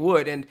normally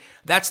would, and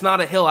that's not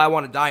a hill I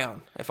want to die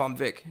on if I'm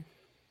Vic.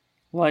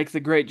 Like the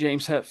great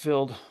James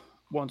Hetfield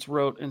once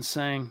wrote and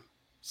sang,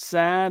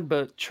 sad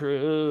but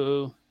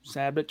true.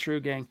 Sad but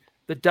true, gang.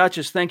 The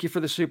Duchess, thank you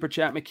for the super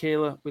chat,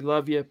 Michaela. We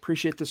love you.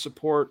 Appreciate the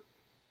support.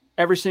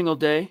 Every single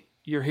day,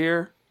 you're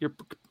here. You're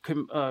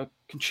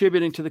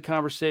contributing to the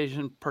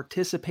conversation,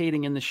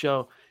 participating in the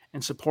show,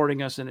 and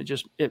supporting us, and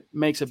it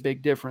makes a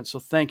big difference. So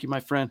thank you, my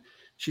friend.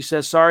 She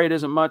says, sorry it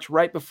isn't much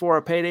right before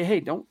a payday.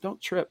 Hey,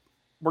 don't trip.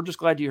 We're just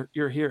glad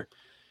you're here.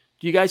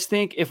 Do you guys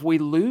think if we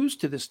lose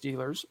to the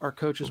Steelers, our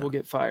coaches will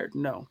get fired?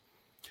 No.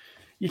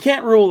 You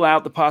can't rule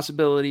out the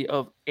possibility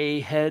of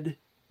a head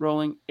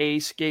rolling, a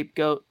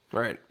scapegoat,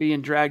 right,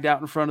 being dragged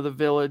out in front of the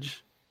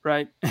village,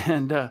 right,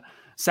 and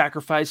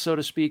sacrificed, so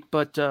to speak.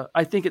 But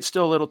I think it's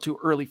still a little too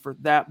early for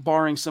that,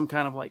 barring some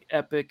kind of like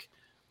epic,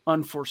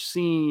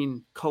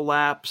 unforeseen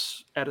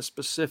collapse at a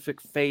specific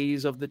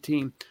phase of the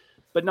team.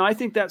 But no, I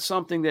think that's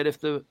something that if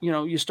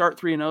you start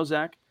 3-0,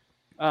 Zach,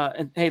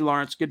 and hey,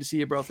 Lawrence, good to see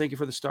you, bro. Thank you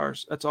for the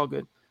stars. That's all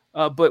good.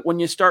 But when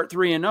you start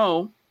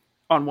 3-0,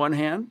 on one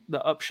hand,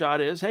 the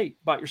upshot is, hey,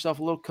 bought yourself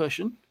a little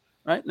cushion,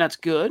 right? And that's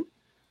good.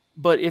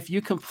 But if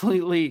you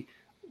completely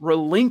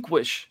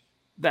relinquish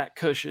that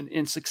cushion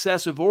in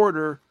successive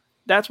order,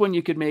 that's when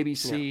you could maybe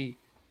see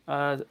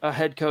a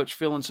head coach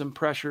feeling some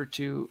pressure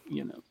to,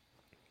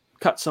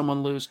 cut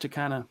someone loose to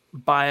kind of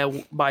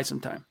buy some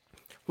time.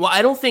 Well,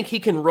 I don't think he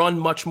can run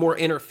much more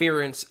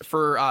interference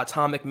for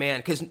Tom McMahon,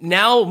 because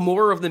now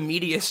more of the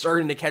media is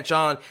starting to catch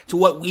on to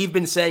what we've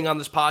been saying on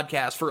this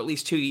podcast for at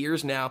least 2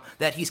 years now,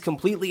 that he's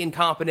completely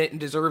incompetent and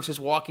deserves his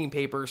walking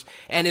papers.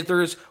 And if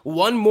there's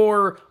one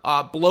more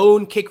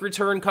blown kick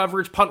return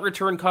coverage, punt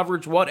return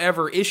coverage,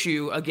 whatever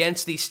issue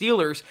against the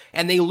Steelers,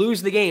 and they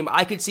lose the game,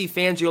 I could see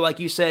Fangio, like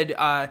you said,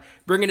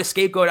 bringing a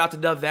scapegoat out to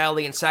Dove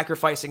Valley and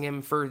sacrificing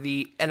him for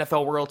the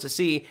NFL world to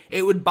see.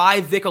 It would buy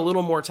Vic a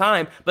little more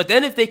time. But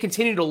then if they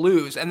continue to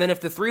lose, and then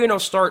if the 3-0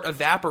 start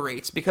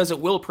evaporates, because it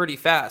will pretty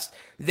fast,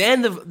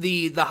 then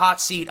the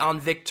hot seat on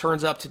Vic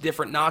turns up to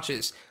different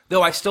notches.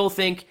 Though I still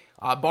think,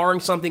 barring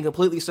something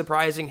completely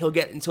surprising, he'll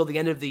get until the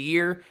end of the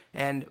year,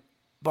 and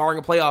barring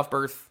a playoff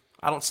berth,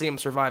 I don't see him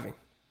surviving.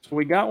 So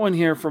we got one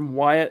here from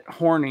Wyatt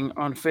Horning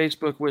on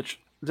Facebook, which,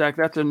 Zach,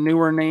 that's a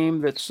newer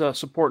name that's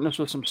supporting us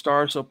with some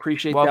stars, so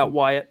appreciate that,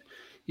 Wyatt.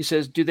 He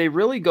says, do they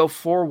really go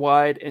 4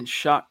 wide and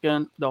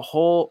shotgun the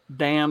whole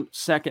damn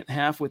second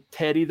half with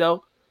Teddy,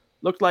 though?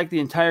 Looked like the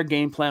entire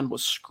game plan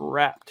was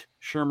scrapped.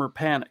 Shurmur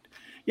panicked.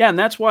 Yeah, and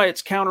that's why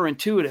it's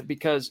counterintuitive,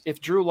 because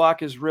if Drew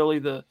Lock is really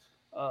the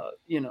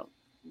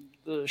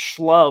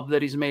schlub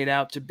that he's made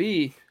out to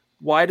be,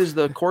 why does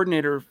the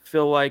coordinator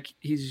feel like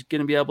he's going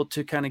to be able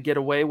to kind of get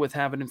away with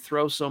having him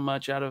throw so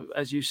much out of,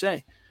 as you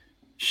say,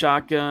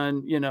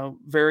 shotgun,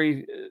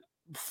 very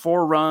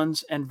 4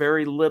 runs and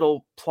very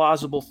little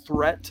plausible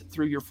threat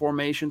through your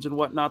formations and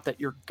whatnot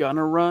that you're going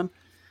to run?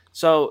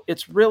 So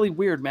it's really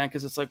weird, man,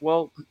 because it's like,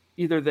 well,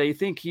 either they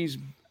think he's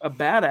a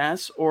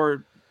badass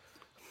or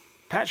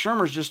Pat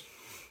Shurmur's just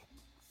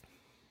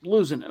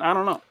losing it. I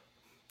don't know.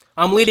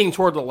 I'm leaning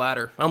toward the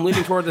latter. I'm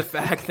leaning toward the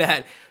fact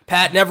that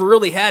Pat never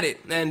really had it,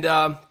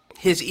 and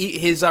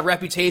his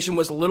reputation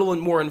was a little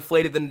more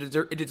inflated than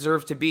it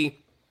deserved to be.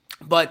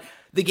 But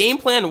the game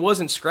plan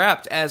wasn't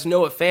scrapped, as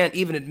Noah Fant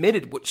even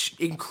admitted, which,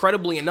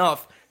 incredibly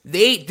enough,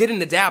 they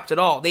didn't adapt at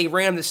all. They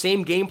ran the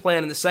same game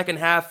plan in the second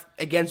half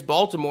against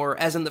Baltimore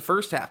as in the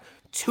first half.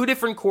 2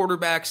 different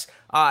quarterbacks,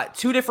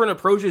 2 different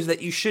approaches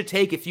that you should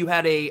take if you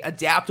had a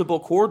adaptable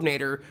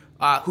coordinator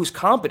who's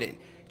competent.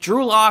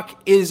 Drew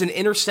Lock is an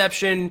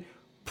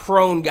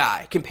interception-prone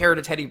guy compared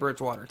to Teddy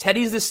Bridgewater.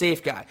 Teddy's the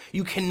safe guy.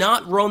 You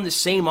cannot run the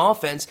same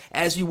offense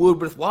as you would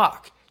with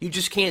Lock. You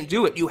just can't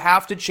do it. You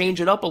have to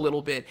change it up a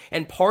little bit.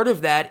 And part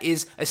of that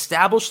is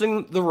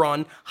establishing the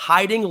run,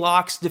 hiding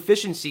Lock's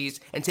deficiencies,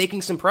 and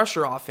taking some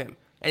pressure off him.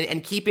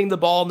 And keeping the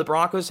ball in the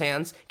Broncos'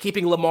 hands,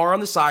 keeping Lamar on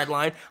the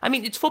sideline. I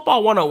mean, it's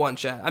football 101,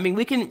 Chad. I mean,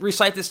 we can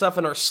recite this stuff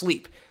in our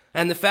sleep.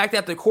 And the fact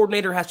that the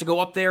coordinator has to go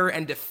up there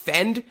and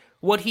defend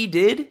what he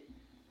did,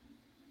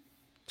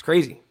 it's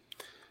crazy.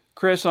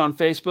 Chris on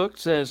Facebook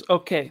says,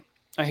 okay,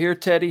 I hear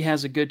Teddy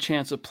has a good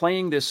chance of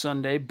playing this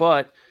Sunday,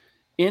 but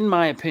in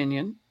my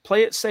opinion,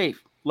 play it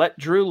safe. Let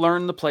Drew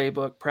learn the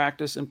playbook,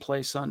 practice, and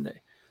play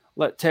Sunday.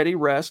 Let Teddy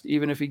rest,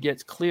 even if he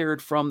gets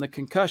cleared from the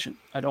concussion.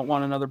 I don't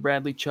want another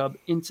Bradley Chubb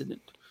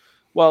incident.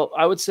 Well,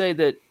 I would say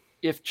that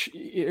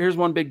here's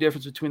one big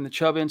difference between the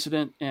Chubb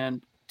incident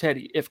and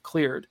Teddy, if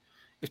cleared.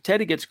 If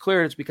Teddy gets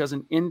cleared, it's because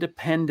an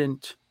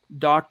independent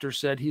doctor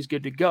said he's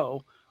good to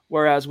go.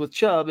 Whereas with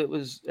Chubb, it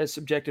was as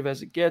subjective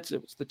as it gets.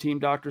 It was the team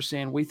doctor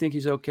saying, we think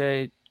he's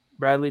okay.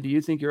 Bradley, do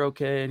you think you're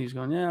okay? And he's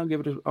going, yeah, I'll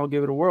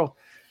give it a whirl.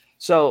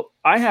 So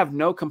I have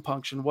no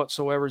compunction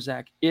whatsoever,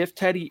 Zach. If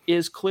Teddy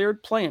is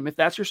cleared, play him. If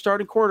that's your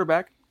starting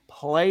quarterback,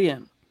 play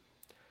him.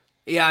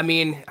 Yeah, I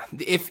mean,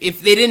 if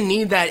they didn't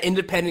need that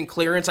independent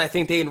clearance, I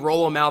think they'd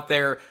roll him out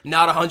there,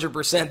 not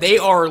 100%. They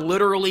are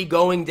literally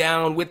going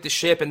down with the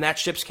ship, and that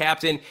ship's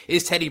captain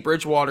is Teddy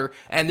Bridgewater,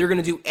 and they're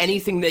going to do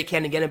anything they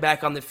can to get him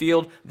back on the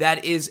field.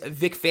 That is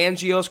Vic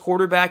Fangio's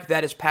quarterback.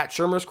 That is Pat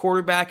Shurmur's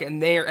quarterback, and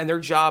their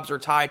jobs are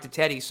tied to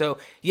Teddy. So,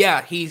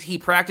 yeah, he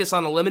practiced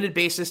on a limited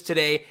basis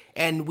today,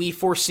 and we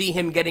foresee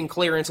him getting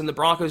clearance, and the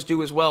Broncos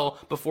do as well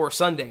before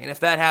Sunday. And if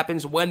that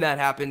happens, when that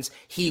happens,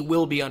 he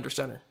will be under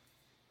center.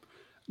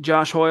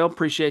 Josh Hoyle,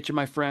 appreciate you,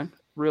 my friend.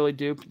 Really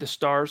do. The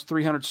stars,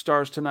 300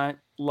 stars tonight.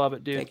 Love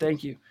it, dude.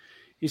 Thank you.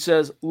 He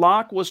says,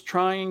 Locke was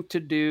trying to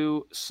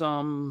do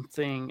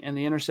something, and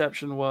the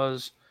interception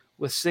was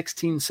with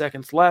 16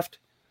 seconds left.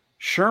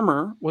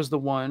 Shurmur was the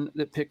one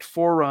that picked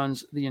 4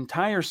 runs the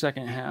entire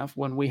second half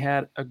when we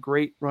had a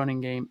great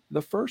running game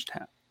the first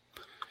half.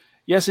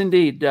 Yes,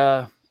 indeed.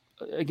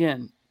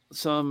 Again,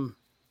 some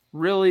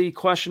really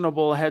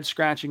questionable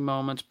head-scratching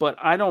moments, but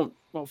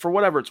for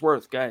whatever it's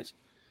worth, guys,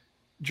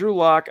 Drew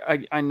Lock,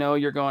 I know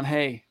you're going,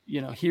 hey,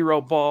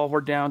 hero ball. We're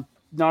down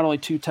not only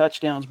 2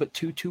 touchdowns, but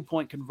 2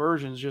 2-point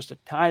conversions just to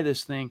tie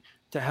this thing.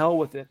 To hell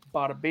with it,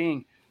 bada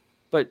bing.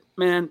 But,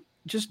 man,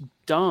 just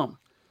dumb.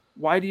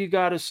 Why do you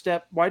got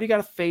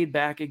to fade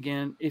back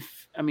again?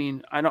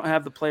 I don't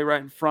have the play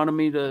right in front of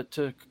me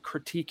to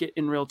critique it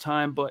in real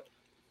time, but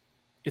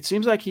it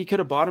seems like he could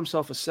have bought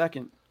himself a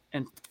second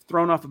and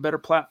thrown off a better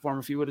platform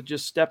if he would have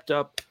just stepped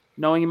up,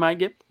 knowing he might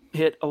get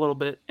hit a little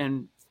bit,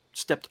 and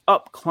stepped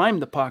up,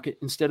 climbed the pocket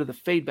instead of the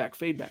fade back.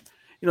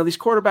 These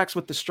quarterbacks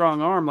with the strong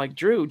arm like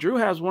Drew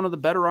has one of the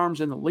better arms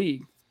in the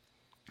league.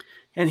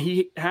 And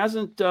he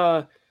hasn't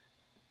the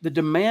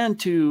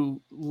demand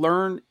to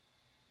learn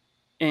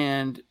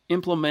and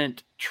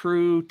implement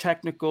true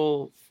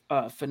technical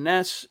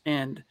finesse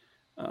and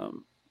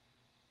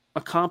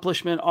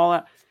accomplishment, all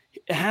that.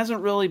 It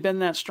hasn't really been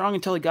that strong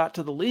until he got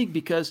to the league,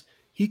 because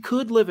he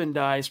could live and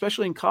die,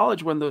 especially in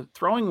college when the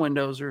throwing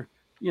windows are,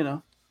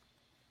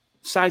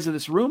 size of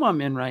this room I'm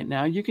in right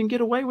now. You can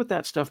get away with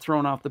that stuff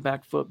thrown off the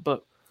back foot.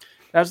 But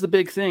that's the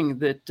big thing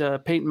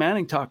that Peyton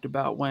Manning talked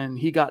about when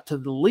he got to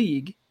the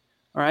league,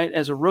 all right,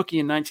 as a rookie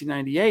in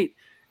 1998.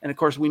 And, of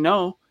course, we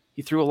know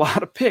he threw a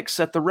lot of picks,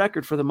 set the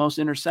record for the most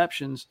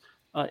interceptions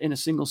in a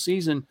single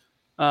season,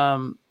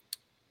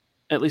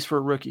 at least for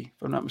a rookie,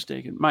 if I'm not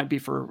mistaken. Might be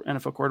for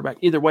NFL quarterback.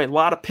 Either way, a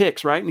lot of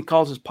picks, right? And he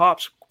calls his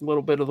pops a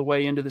little bit of the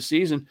way into the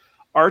season.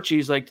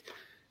 Archie's like,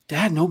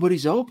 Dad,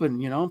 nobody's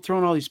open. I'm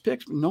throwing all these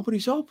picks, but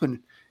nobody's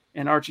open.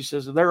 And Archie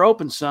says, they're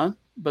open, son,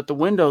 but the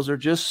windows are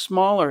just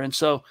smaller. And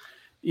so,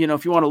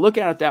 if you want to look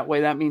at it that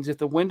way, that means if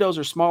the windows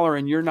are smaller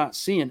and you're not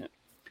seeing it,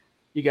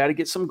 you got to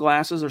get some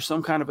glasses or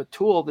some kind of a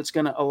tool that's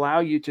going to allow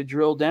you to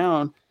drill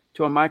down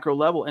to a micro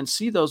level and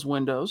see those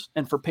windows.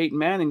 And for Peyton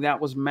Manning, that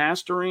was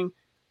mastering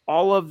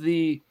all of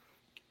the,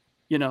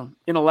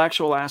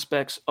 intellectual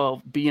aspects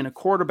of being a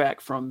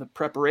quarterback, from the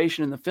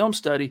preparation and the film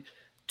study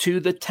to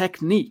the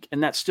technique.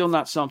 And that's still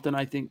not something,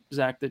 I think,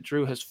 Zach, that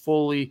Drew has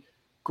fully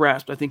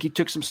grasped. I think he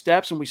took some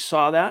steps, and we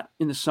saw that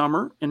in the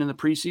summer and in the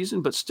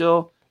preseason, but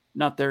still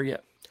not there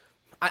yet.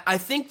 I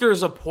think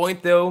there's a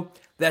point, though,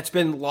 that's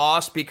been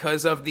lost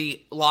because of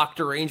the Locke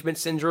derangement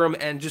syndrome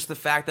and just the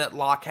fact that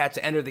Locke had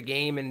to enter the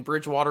game and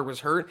Bridgewater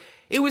was hurt.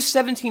 It was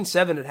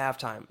 17-7 at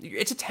halftime.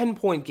 It's a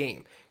 10-point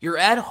game. You're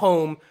at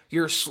home.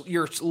 You're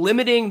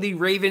limiting the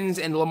Ravens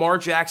and Lamar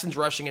Jackson's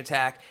rushing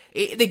attack.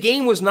 The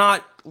game was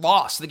not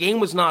lost. The game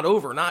was not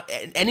over. Not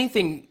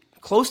anything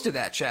close to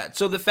that, Chad.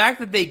 So the fact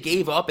that they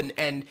gave up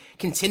and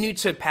continued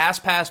to pass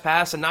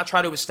and not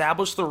try to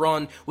establish the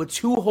run with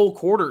 2 whole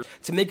quarters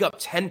to make up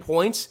 10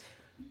 points,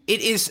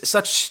 it is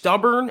such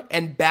stubborn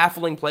and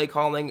baffling play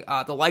calling,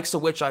 the likes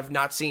of which I've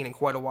not seen in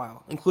quite a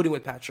while, including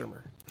with Pat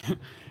Shurmur.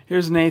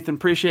 Here's Nathan.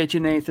 Appreciate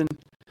you, Nathan.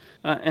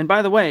 And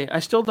by the way, I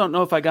still don't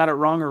know if I got it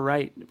wrong or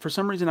right. For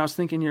some reason, I was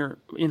thinking you're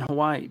in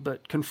Hawaii,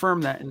 but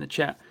confirm that in the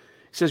chat.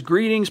 It says,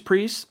 greetings,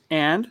 priests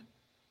and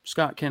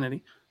Scott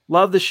Kennedy.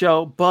 Love the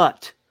show,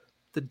 but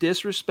the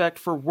disrespect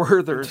for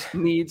Werthers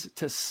needs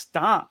to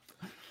stop.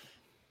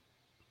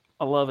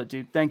 I love it,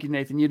 dude. Thank you,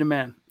 Nathan. You the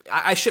man.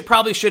 I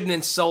shouldn't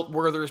insult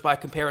Werthers by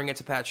comparing it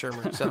to Pat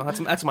Shurmur. So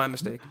that's my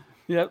mistake.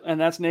 Yep,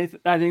 and that's Nathan.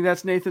 I think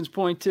that's Nathan's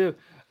point too.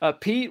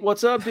 Pete,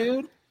 what's up,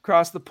 dude?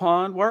 across the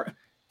pond. Where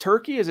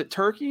Turkey? Is it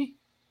Turkey?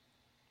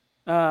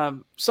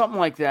 Something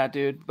like that,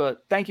 dude.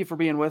 But thank you for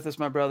being with us,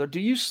 my brother. Do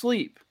you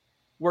sleep?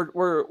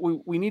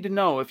 We need to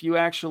know if you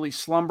actually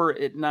slumber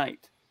at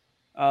night,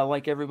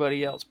 like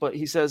everybody else. But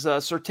he says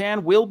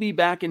Surtain will be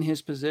back in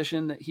his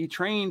position that he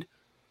trained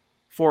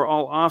for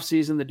all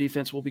offseason. The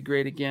defense will be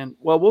great again.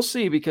 Well, we'll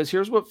see, because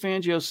here's what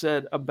Fangio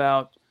said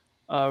about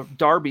Ronald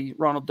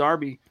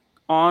Darby.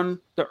 On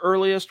the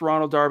earliest,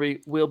 Ronald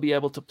Darby will be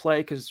able to play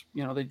because,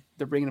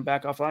 they're bringing him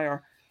back off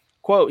IR.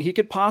 Quote, he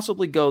could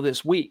possibly go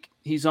this week.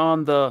 He's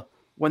on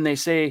when they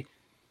said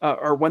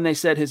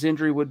his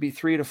injury would be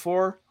 3 to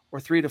 4 or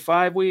 3 to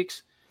 5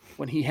 weeks.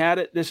 When he had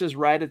it, this is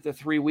right at the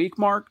 3-week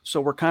mark.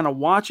 So we're kind of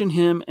watching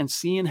him and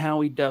seeing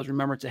how he does.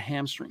 Remember, it's a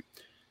hamstring.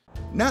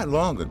 Not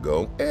long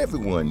ago,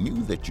 everyone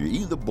knew that you're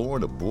either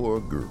born a boy or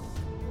girl.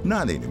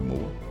 Not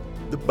anymore.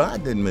 The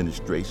Biden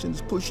administration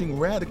is pushing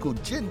radical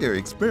gender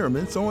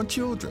experiments on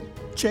children,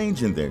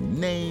 changing their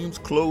names,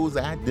 clothes,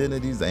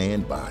 identities,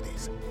 and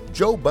bodies.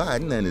 Joe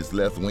Biden and his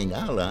left-wing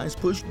allies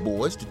pushed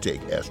boys to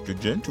take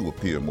estrogen to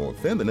appear more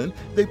feminine.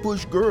 They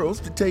push girls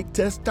to take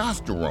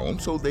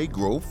testosterone so they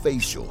grow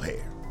facial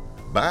hair.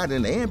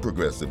 Biden and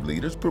progressive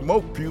leaders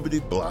promote puberty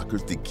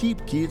blockers to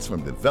keep kids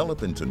from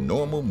developing to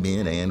normal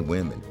men and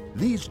women.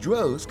 These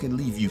drugs can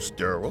leave you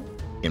sterile,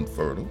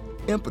 infertile,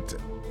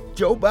 impotent.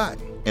 Joe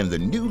Biden and the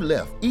new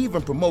left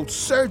even promotes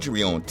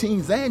surgery on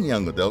teens and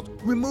young adults,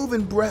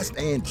 removing breasts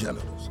and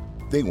genitals.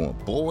 They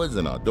want boys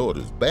in our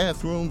daughters'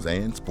 bathrooms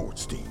and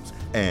sports teams.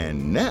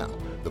 And now,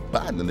 the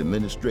Biden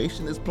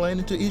administration is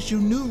planning to issue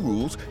new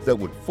rules that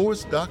would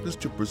force doctors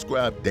to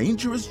prescribe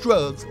dangerous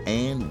drugs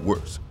and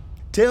worse.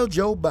 Tell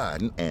Joe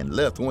Biden and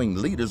left-wing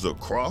leaders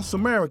across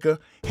America,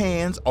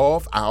 hands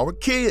off our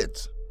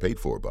kids. Paid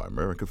for by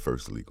America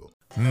First Legal.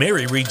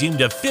 Mary redeemed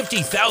a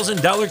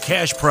 $50,000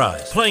 cash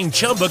prize playing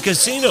Chumba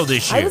Casino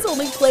this year. I was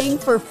only playing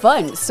for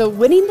fun, so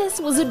winning this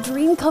was a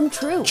dream come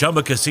true.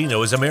 Chumba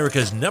Casino is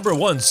America's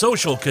 #1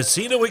 social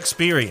casino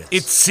experience.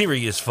 It's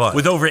serious fun.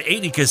 With over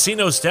 80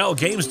 casino-style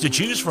games to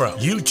choose from,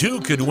 you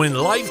too could win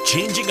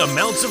life-changing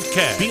amounts of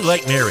cash. Be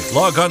like Mary.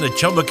 Log on to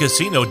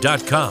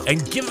ChumbaCasino.com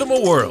and give them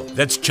a whirl.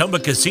 That's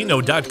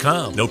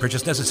ChumbaCasino.com. No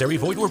purchase necessary.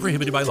 Void where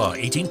prohibited by law.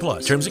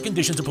 18+. Terms and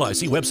conditions apply.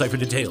 See website for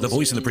details. The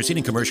voice in the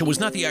preceding commercial was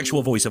not the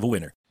actual voice of a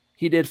winner.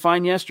 He did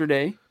fine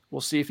yesterday.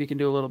 We'll see if he can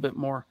do a little bit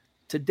more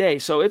today.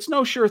 So it's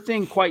no sure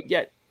thing quite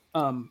yet,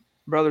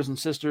 brothers and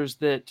sisters,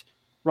 that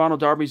Ronald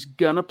Darby's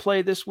going to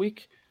play this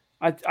week.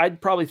 I'd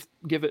probably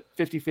give it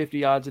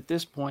 50-50 odds at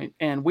this point.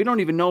 And we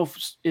don't even know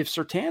if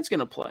Surtain's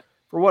going to play,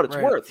 for what it's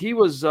worth. He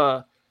was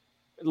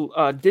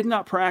did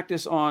not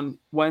practice on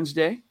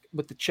Wednesday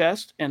with the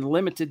chest and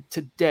limited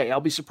today. I'll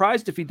be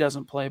surprised if he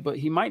doesn't play, but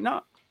he might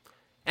not.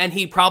 And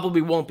he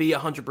probably won't be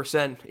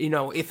 100%,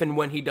 if and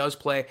when he does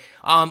play.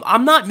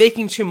 I'm not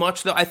making too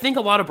much, though. I think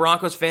a lot of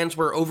Broncos fans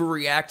were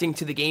overreacting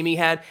to the game he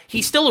had.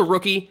 He's still a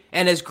rookie,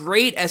 and as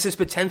great as his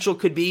potential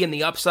could be in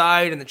the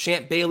upside and the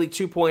Champ Bailey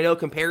 2.0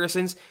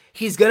 comparisons,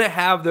 he's going to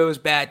have those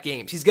bad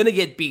games. He's going to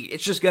get beat.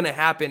 It's just going to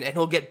happen, and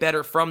he'll get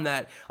better from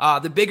that.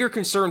 The bigger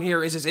concern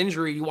here is his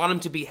injury. You want him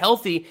to be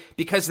healthy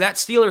because that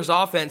Steelers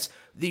offense,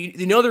 the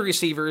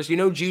receivers,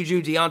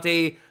 Juju,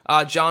 Deontay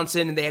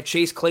Johnson, and they have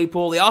Chase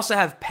Claypool. They also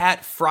have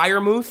Pat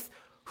Freiermuth,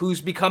 who's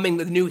becoming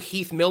the new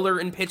Heath Miller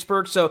in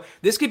Pittsburgh. So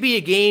this could be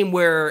a game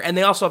where, and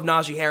they also have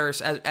Najee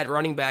Harris at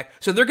running back.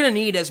 So they're going to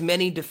need as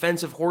many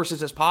defensive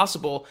horses as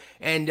possible.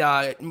 And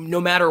no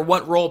matter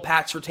what role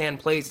Pat Surtain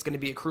plays, it's going to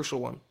be a crucial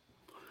one.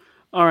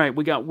 All right,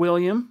 we got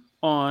William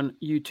on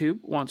YouTube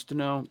wants to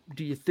know,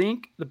 do you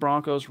think the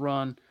Broncos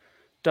run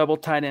double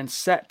tight end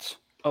sets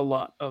a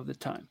lot of the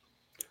time?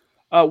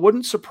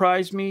 Wouldn't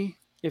surprise me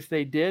if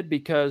they did,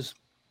 because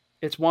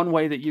it's one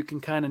way that you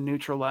can kind of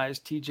neutralize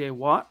TJ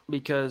Watt,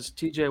 because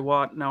TJ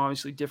Watt, now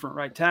obviously different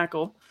right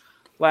tackle.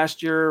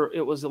 Last year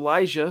it was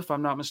Elijah, if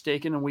I'm not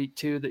mistaken, in week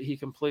 2 that he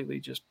completely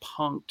just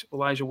punked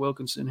Elijah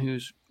Wilkinson,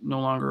 who's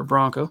no longer a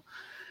Bronco.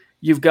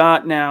 You've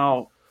got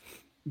now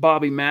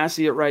Bobby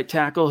Massey at right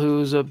tackle,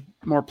 who's a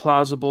more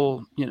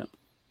plausible,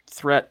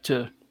 threat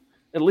to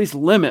at least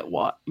limit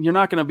Watt. You're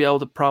not going to be able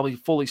to probably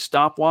fully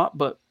stop Watt,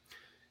 but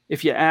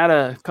if you add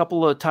a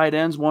couple of tight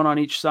ends, one on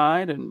each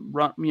side, and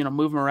run,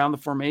 move them around the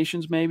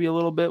formations maybe a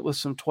little bit with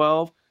some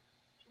 12,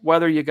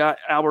 whether you got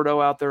Alberto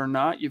out there or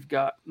not, you've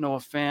got Noah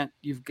Fant,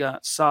 you've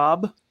got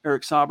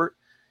Eric Saubert,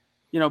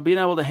 being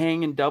able to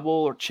hang and double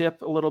or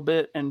chip a little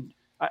bit. And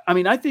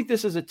I think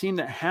this is a team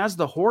that has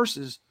the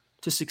horses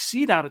to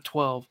succeed out of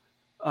 12.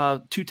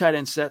 2 tight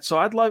end sets. So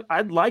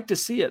I'd like to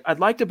see it.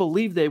 I'd like to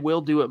believe they will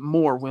do it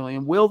more,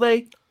 William. Will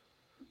they?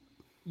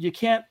 You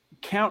can't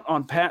count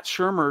on Pat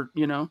Shurmur,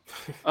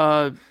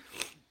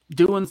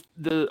 doing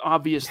the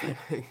obvious thing.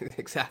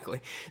 Exactly.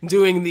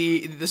 Doing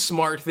the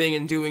smart thing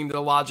and doing the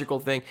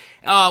logical thing.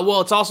 Well,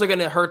 it's also going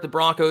to hurt the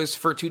Broncos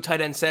for 2 tight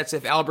end sets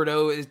if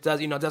Alberto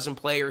doesn't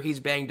play or he's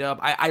banged up.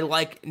 I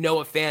like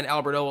Noah Fant,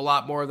 Alberto a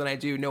lot more than I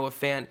do Noah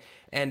Fant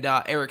and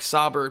Eric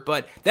Saubert.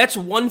 But that's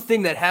one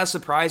thing that has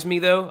surprised me,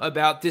 though,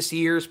 about this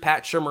year's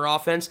Pat Shurmur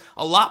offense.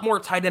 A lot more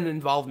tight end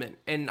involvement,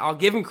 and I'll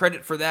give him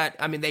credit for that.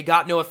 I mean, they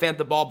got Noah Fant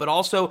the ball, but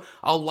also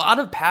a lot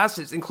of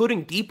passes,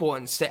 including deep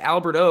ones to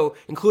Albert O,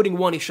 including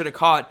one he should have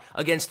caught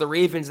against the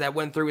Ravens that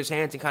went through his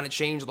hands and kind of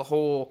changed the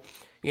whole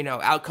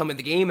outcome of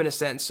the game in a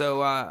sense.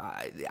 So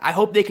I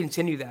hope they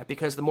continue that,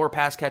 because the more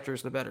pass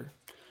catchers, the better.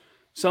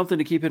 Something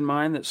to keep in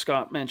mind that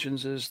Scott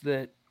mentions is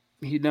that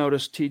he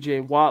noticed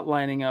TJ Watt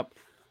lining up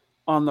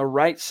on the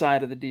right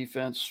side of the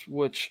defense,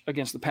 which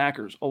against the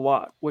Packers a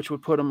lot, which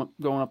would put him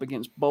going up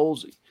against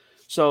Bolsey.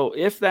 So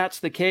if that's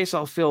the case,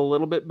 I'll feel a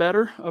little bit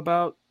better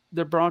about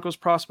the Broncos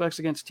prospects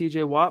against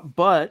TJ Watt.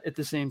 But at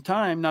the same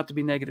time, not to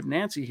be negative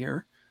Nancy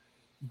here,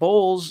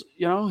 Bowles,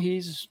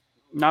 he's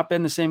not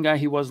been the same guy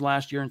he was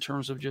last year in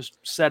terms of just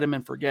set him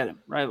and forget him,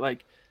 right?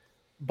 Like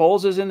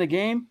Bowles is in the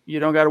game. You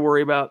don't got to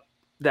worry about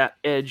that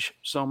edge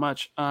so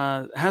much.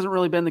 Hasn't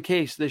really been the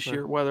case this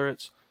year, whether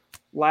it's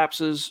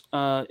lapses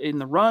in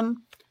the run,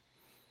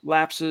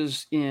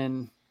 lapses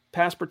in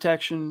pass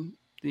protection,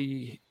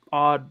 the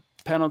odd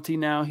penalty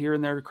now here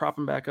and there to crop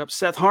him back up.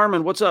 Seth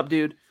Harmon, what's up,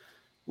 dude?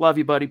 Love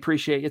you, buddy.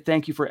 Appreciate you.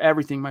 Thank you for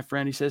everything, my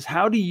friend. He says,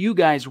 how do you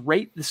guys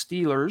rate the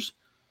Steelers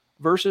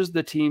versus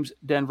the teams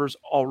Denver's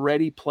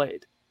already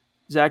played?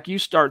 Zach, you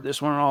start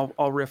this one, and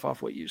I'll riff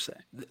off what you say.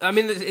 I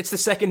mean, it's the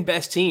second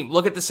best team.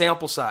 Look at the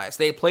sample size.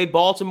 They played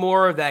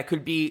Baltimore. That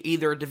could be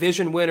either a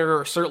division winner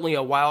or certainly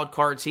a wild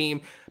card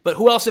team. But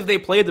who else have they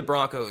played? The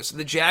Broncos,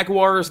 the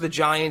Jaguars, the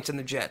Giants, and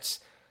the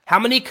Jets. How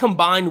many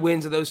combined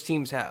wins do those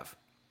teams have?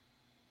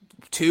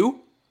 2?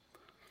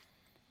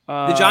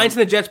 The Giants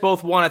and the Jets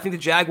both won. I think the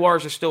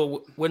Jaguars are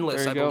still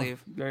winless, I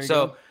believe.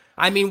 So,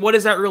 I mean, what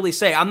does that really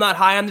say? I'm not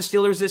high on the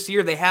Steelers this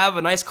year. They have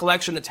a nice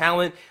collection of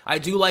talent. I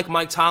do like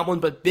Mike Tomlin,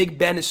 but Big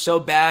Ben is so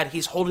bad.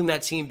 He's holding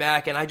that team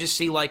back, and I just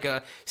see like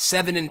a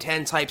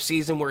 7-10 type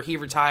season where he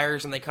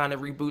retires and they kind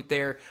of reboot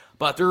there.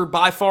 But they're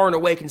by far and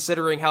away,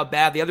 considering how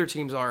bad the other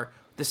teams are,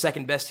 the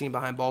second best team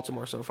behind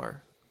Baltimore so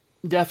far.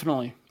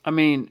 Definitely. I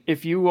mean,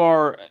 if you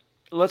are,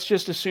 let's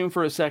just assume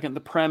for a second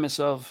the premise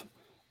of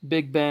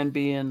Big Ben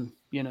being,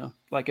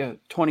 like a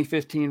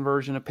 2015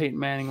 version of Peyton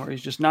Manning, where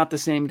he's just not the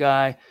same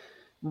guy,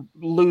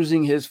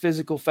 losing his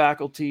physical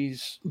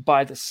faculties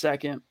by the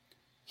second.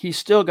 He's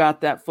still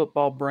got that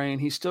football brain.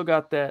 He's still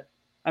got that.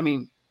 I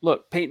mean,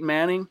 look, Peyton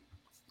Manning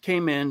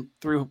came in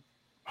through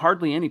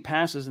hardly any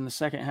passes in the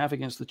second half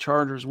against the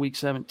Chargers, week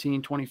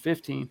 17,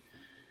 2015.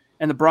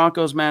 And the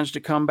Broncos managed to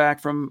come back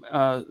from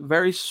a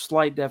very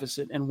slight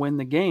deficit and win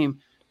the game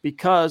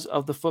because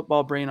of the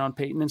football brain on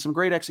Peyton and some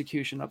great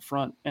execution up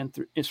front and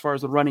as far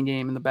as the running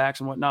game and the backs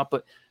and whatnot.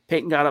 But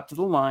Peyton got up to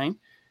the line,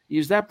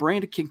 used that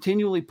brain to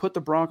continually put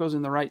the Broncos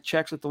in the right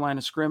checks at the line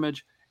of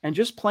scrimmage and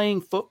just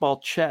playing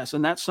football chess.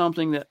 And that's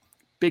something that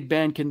Big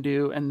Ben can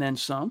do and then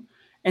some.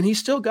 And he's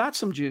still got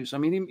some juice. I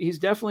mean, he's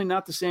definitely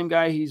not the same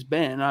guy he's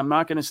been. I'm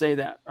not going to say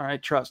that. All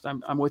right, trust.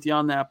 I'm with you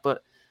on that.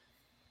 But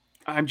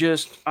I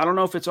don't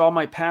know if it's all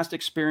my past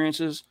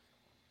experiences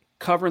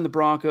covering the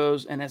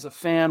Broncos and as a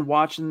fan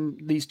watching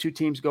these two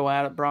teams go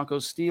at it,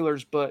 Broncos,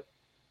 Steelers, but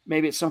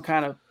maybe it's some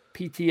kind of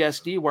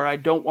PTSD where I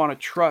don't want to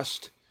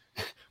trust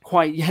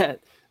quite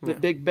yet that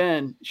Big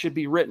Ben should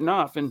be written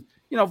off. And,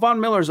 Von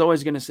Miller is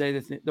always going to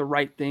say the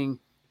right thing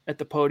at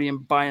the podium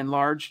by and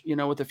large,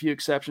 with a few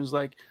exceptions,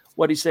 like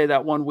what he say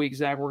that one week,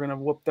 Zach, we're going to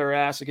whoop their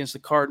ass against the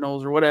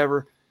Cardinals or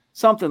whatever,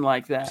 something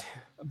like that.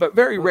 But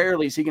very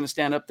rarely is he going to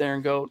stand up there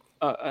and go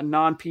a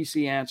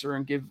non-PC answer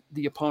and give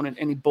the opponent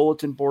any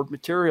bulletin board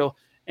material.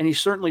 And he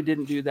certainly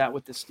didn't do that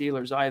with the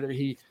Steelers either.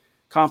 He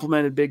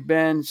complimented Big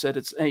Ben,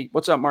 said, hey,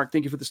 what's up, Mark?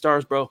 Thank you for the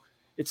stars, bro.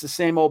 It's the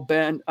same old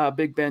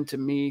Big Ben to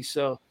me.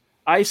 So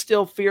I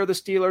still fear the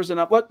Steelers.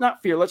 And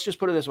not fear, let's just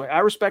put it this way. I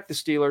respect the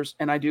Steelers,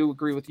 and I do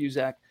agree with you,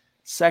 Zach.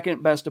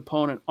 Second best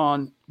opponent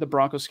on the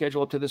Broncos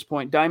schedule up to this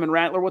point. Diamond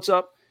Rattler, what's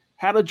up?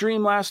 Had a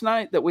dream last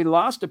night that we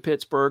lost to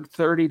Pittsburgh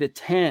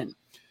 30-10.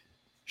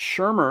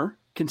 Shurmur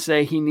can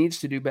say he needs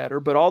to do better,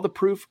 but all the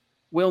proof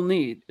we'll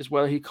need is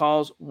whether he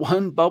calls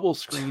one bubble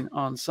screen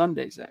on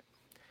Sunday, Zach.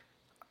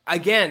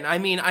 Again, I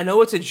mean, I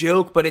know it's a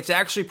joke, but it's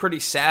actually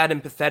pretty sad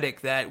and pathetic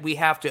that we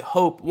have to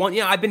hope.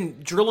 I've been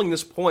drilling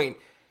this point,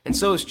 and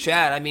so is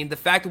Chad. I mean, the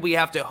fact that we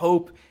have to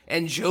hope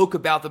and joke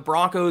about the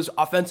Broncos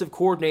offensive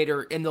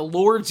coordinator in the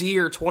Lord's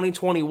year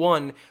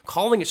 2021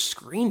 calling a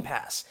screen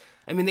pass.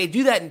 I mean, they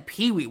do that in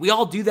Pee Wee. We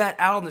all do that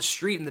out on the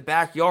street in the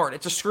backyard.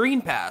 It's a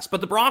screen pass,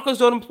 but the Broncos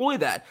don't employ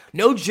that.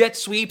 No jet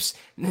sweeps,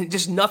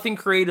 just nothing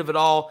creative at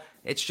all.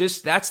 It's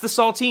just, that's the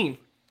Saltine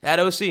at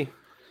OC.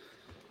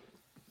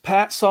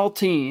 Pat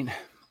Saltine.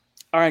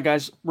 All right,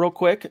 guys, real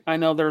quick. I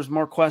know there's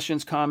more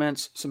questions,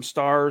 comments, some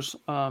stars,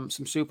 some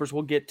supers.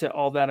 We'll get to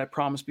all that, I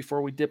promise,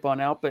 before we dip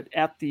on out. But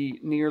at the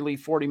nearly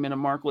 40-minute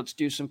mark, let's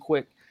do some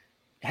quick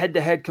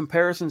head-to-head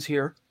comparisons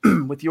here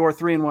with your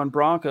 3-1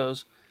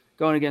 Broncos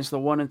going against the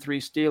 1-3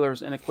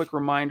 Steelers. And a quick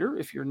reminder,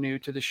 if you're new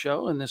to the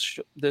show and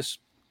this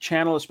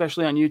channel,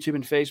 especially on YouTube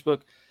and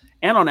Facebook,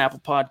 and on Apple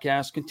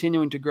Podcasts,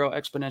 continuing to grow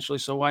exponentially.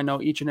 So I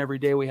know each and every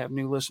day we have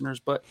new listeners.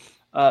 But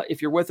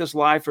if you're with us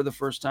live for the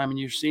first time and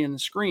you're seeing the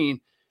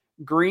screen,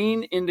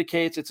 green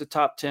indicates it's a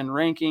top 10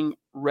 ranking.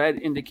 Red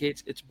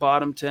indicates it's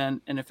bottom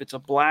 10. And if it's a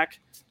black,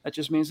 that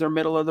just means they're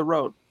middle of the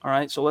road. All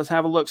right, so let's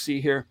have a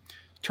look-see here.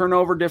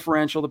 Turnover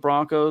differential, the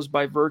Broncos,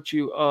 by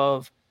virtue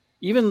of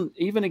even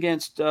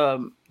against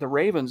the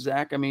Ravens,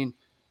 Zach, I mean,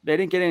 they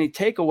didn't get any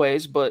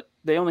takeaways, but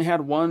they only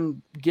had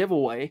one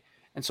giveaway.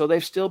 And so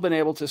they've still been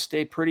able to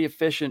stay pretty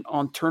efficient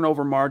on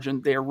turnover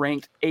margin. They are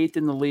ranked 8th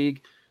in the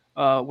league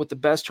with the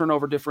best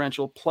turnover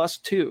differential,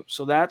 +2.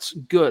 So that's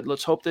good.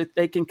 Let's hope that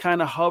they can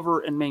kind of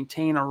hover and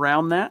maintain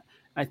around that.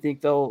 I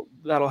think that'll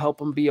help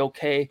them be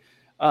okay.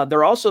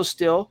 They're also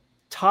still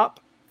top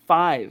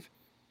 5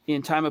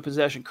 in time of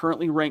possession,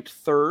 currently ranked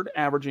 3rd,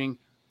 averaging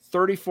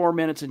 34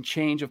 minutes and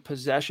change of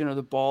possession of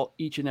the ball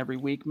each and every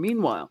week.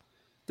 Meanwhile,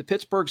 the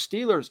Pittsburgh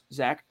Steelers,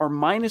 Zach, are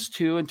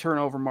 -2 in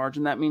turnover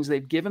margin. That means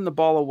they've given the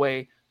ball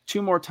away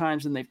 2 more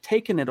times than they've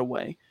taken it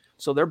away.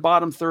 So they're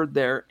bottom 3rd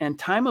there. And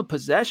time of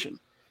possession,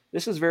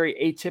 this is very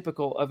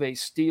atypical of a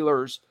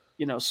Steelers,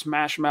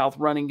 smash mouth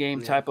running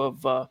game type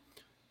of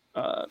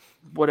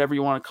whatever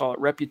you want to call it,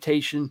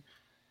 reputation.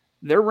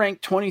 They're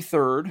ranked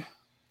 23rd,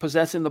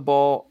 possessing the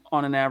ball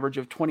on an average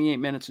of 28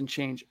 minutes and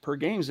change per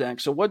game, Zach.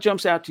 So what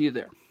jumps out to you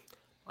there?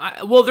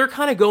 Well, they're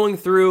kind of going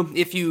through,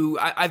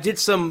 I did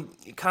some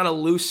kind of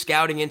loose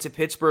scouting into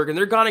Pittsburgh, and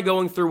they're kind of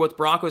going through what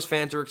Broncos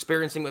fans are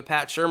experiencing with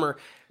Pat Shurmur.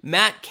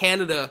 Matt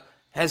Canada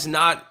has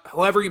not,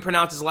 however you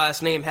pronounce his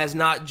last name, has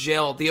not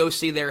gelled. The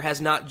OC there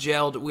has not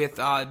gelled with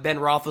Ben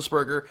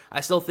Roethlisberger.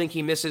 I still think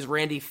he misses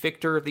Randy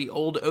Fichter, the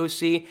old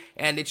OC,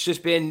 and it's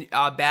just been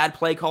bad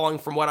play calling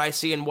from what I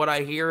see and what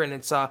I hear, and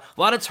it's a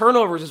lot of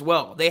turnovers as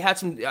well. They had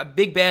some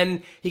Big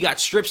Ben, he got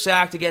strip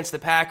sacked against the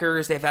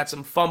Packers. They've had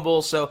some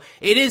fumbles, so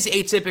it is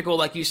atypical,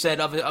 like you said,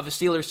 of a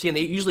Steelers team.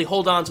 They usually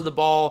hold on to the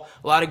ball,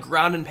 a lot of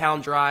ground and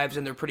pound drives,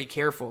 and they're pretty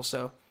careful,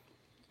 so.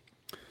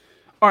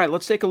 All right,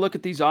 let's take a look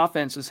at these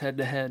offenses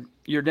head-to-head.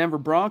 Your Denver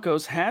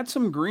Broncos had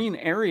some green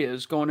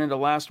areas going into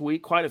last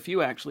week, quite a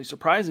few actually.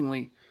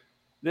 Surprisingly,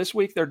 this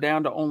week they're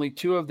down to only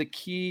 2 of the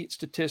key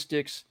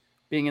statistics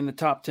being in the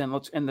top 10.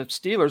 And the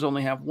Steelers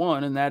only have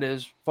 1, and that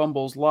is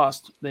fumbles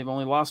lost. They've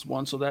only lost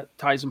 1, so that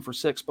ties them for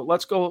 6. But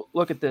let's go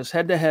look at this.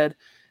 Head-to-head,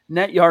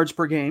 net yards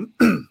per game.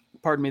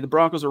 Pardon me, the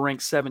Broncos are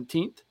ranked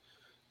 17th,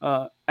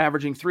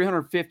 averaging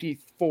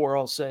 354,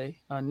 I'll say,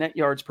 net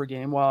yards per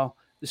game, while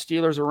the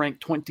Steelers are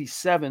ranked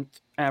 27th,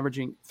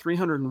 averaging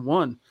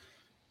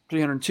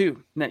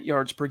 302 net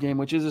yards per game,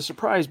 which is a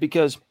surprise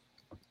because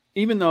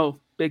even though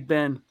Big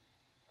Ben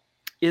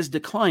is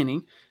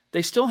declining,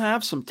 they still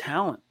have some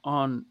talent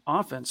on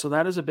offense. So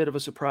that is a bit of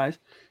a surprise.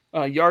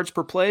 Yards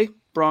per play,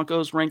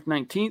 Broncos ranked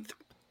 19th.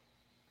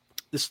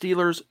 The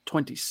Steelers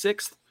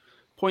 26th.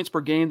 Points per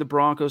game, the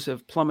Broncos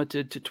have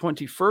plummeted to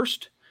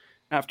 21st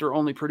after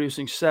only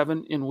producing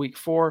 7 in week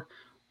 4.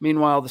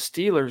 Meanwhile, the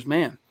Steelers,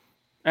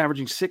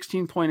 averaging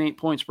 16.8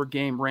 points per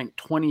game, ranked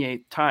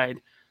 28th,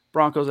 tied.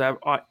 Broncos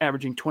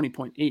averaging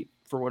 20.8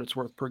 for what it's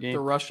worth per game. The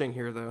rushing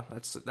here, though,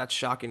 that's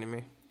shocking to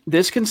me.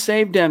 This can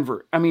save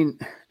Denver. I mean,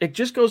 it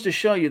just goes to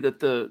show you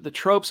that the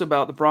tropes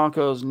about the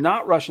Broncos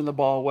not rushing the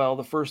ball well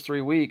the first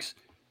 3 weeks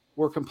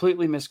were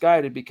completely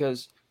misguided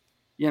because,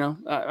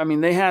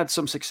 they had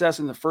some success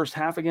in the first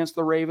half against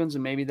the Ravens,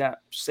 and maybe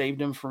that saved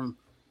them from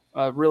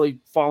really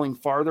falling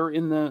farther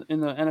in the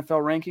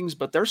NFL rankings,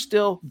 but they're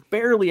still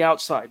barely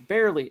outside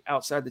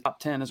the top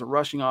 10 as a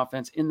rushing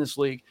offense in this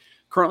league,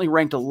 currently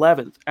ranked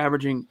 11th,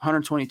 averaging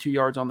 122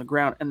 yards on the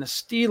ground. And the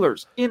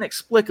Steelers,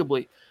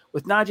 inexplicably,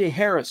 with Najee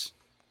Harris,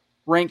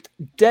 ranked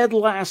dead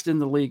last in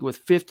the league with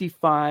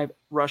 55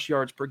 rush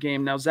yards per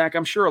game. Now, Zach,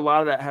 I'm sure a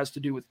lot of that has to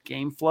do with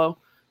game flow,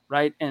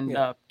 right? And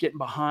getting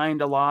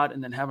behind a lot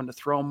and then having to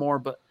throw more,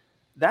 but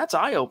that's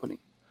eye-opening.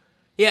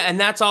 Yeah, and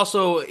that's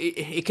also,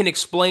 it can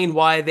explain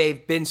why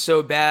they've been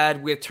so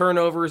bad with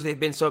turnovers, they've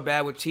been so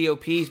bad with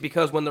TOPs,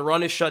 because when the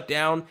run is shut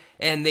down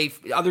and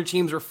other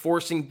teams are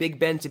forcing Big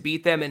Ben to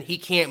beat them and he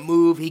can't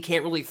move, he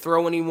can't really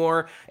throw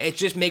anymore, it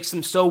just makes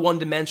them so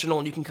one-dimensional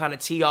and you can kind of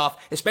tee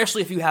off,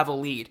 especially if you have a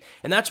lead.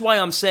 And that's why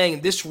I'm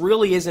saying this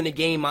really isn't a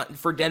game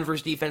for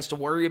Denver's defense to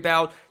worry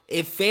about.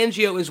 If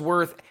Fangio is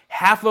worth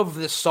half of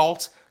the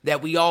salt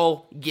that we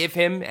all give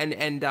him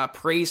and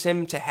praise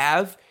him to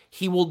have,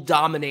 he will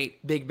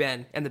dominate Big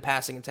Ben and the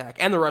passing attack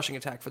and the rushing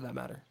attack for that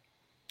matter.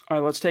 All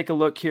right, let's take a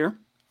look here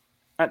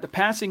at the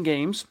passing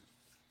games.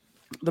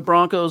 The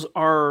Broncos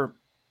are,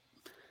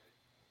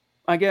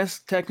 I guess,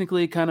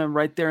 technically kind of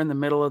right there in the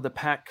middle of the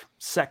pack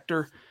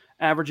sector,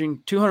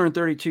 averaging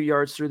 232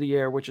 yards through the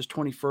air, which is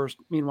 21st.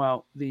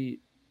 Meanwhile, the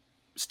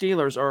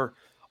Steelers are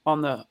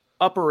on the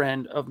upper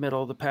end of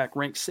middle of the pack,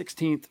 ranked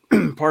 16th,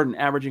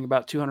 averaging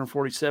about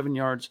 247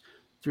 yards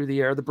through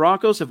the air. The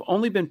Broncos have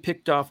only been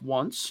picked off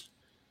once,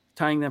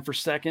 tying them for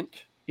second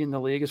in the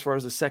league as far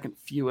as the second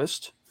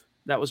fewest.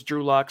 That was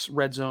Drew Lock's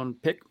red zone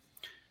pick.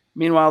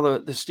 Meanwhile,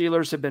 the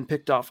Steelers have been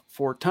picked off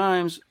 4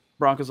 times.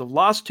 Broncos have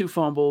lost 2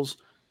 fumbles,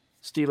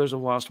 Steelers have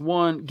lost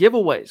 1.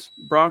 Giveaways.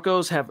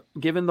 Broncos have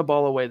given the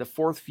ball away, the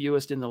 4th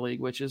fewest in the league,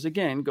 which is,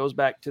 again, goes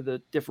back to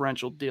the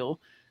differential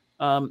deal.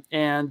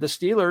 And the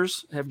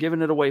Steelers have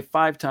given it away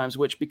 5 times,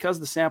 which, because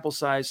the sample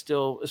size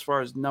still, as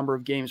far as number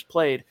of games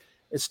played,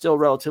 is still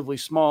relatively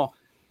small,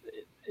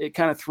 it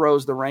kind of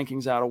throws the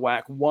rankings out of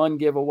whack. 1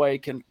 giveaway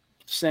can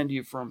send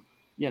you from,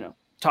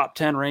 top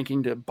 10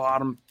 ranking to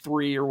bottom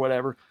 3 or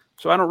whatever.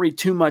 So I don't read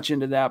too much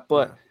into that.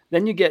 But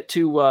then you get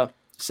to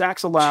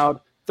sacks allowed,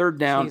 third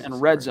down,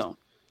 and red zone.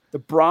 The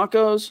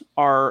Broncos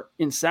are,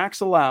 in sacks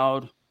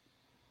allowed,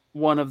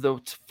 one of the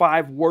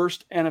 5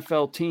 worst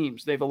NFL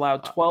teams. They've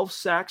allowed 12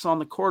 sacks on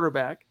the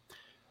quarterback,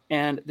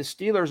 and the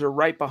Steelers are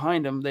right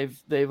behind them.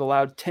 They've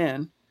allowed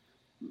 10.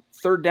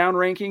 Third down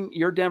ranking,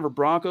 your Denver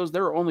Broncos,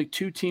 there are only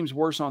 2 teams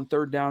worse on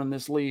third down in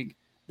this league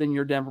than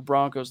your Denver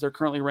Broncos. They're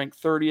currently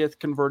ranked 30th,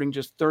 converting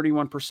just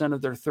 31%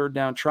 of their third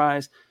down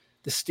tries.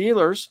 The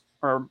Steelers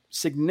are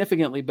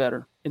significantly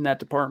better in that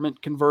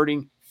department,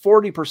 converting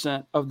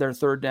 40% of their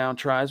third down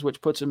tries,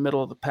 which puts them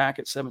middle of the pack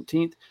at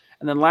 17th.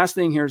 And then last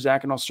thing here,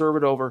 Zach, and I'll serve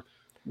it over.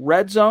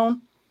 Red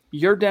zone,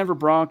 your Denver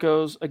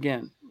Broncos,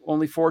 again,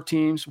 only 4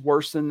 teams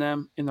worse than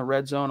them in the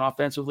red zone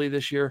offensively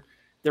this year.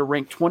 They're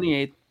ranked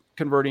 28th,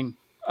 converting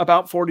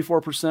about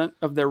 44%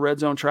 of their red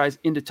zone tries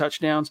into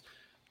touchdowns.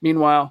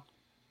 Meanwhile,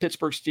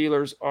 Pittsburgh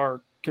Steelers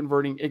are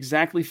converting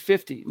exactly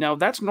 50. Now,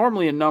 that's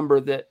normally a number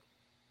that,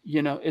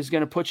 is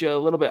going to put you a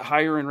little bit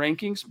higher in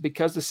rankings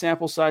because the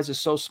sample size is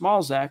so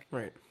small, Zach.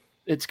 Right.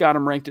 It's got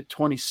them ranked at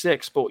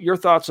 26. But your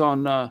thoughts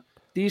on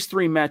these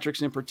 3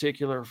 metrics in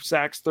particular: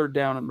 sacks, third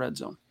down, and red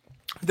zone?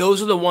 Those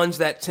are the ones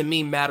that, to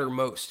me, matter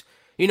most.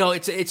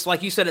 It's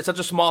like you said, it's such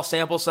a small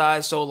sample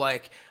size. So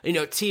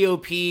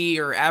TOP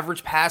or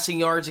average passing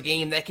yards a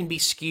game, that can be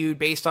skewed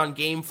based on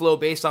game flow,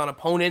 based on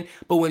opponent.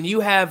 But when you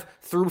have,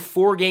 through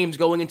 4 games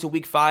going into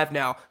week 5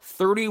 now,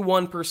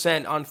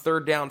 31% on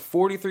third down,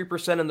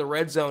 43% in the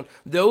red zone,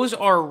 those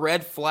are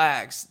red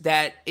flags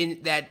that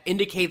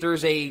indicate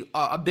there's a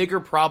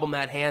bigger problem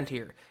at hand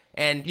here.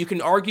 And you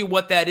can argue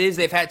what that is.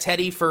 They've had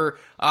Teddy for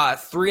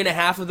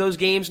 3.5 of those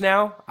games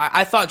now.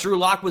 I thought Drew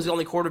Lock was the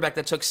only quarterback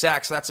that took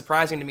sacks, so that's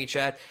surprising to me,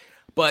 Chad.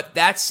 But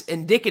that's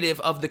indicative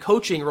of the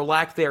coaching or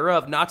lack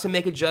thereof, not to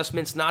make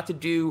adjustments, not to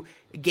do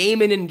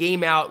game in and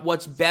game out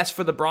what's best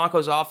for the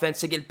Broncos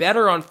offense to get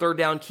better on third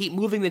down, keep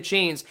moving the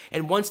chains,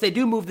 and once they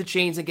do move the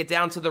chains and get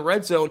down to the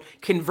red zone,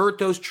 convert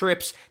those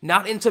trips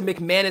not into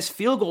McManus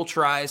field goal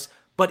tries,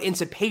 but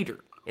into Pater,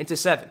 into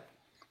 7.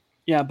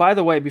 Yeah, by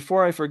the way,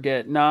 before I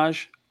forget,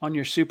 Naj, on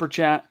your super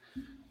chat,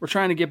 we're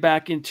trying to get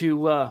back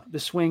into the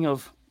swing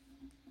of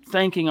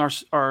thanking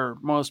our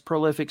most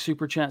prolific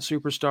super chat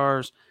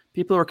superstars,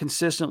 people who are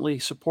consistently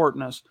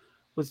supporting us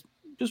with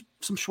just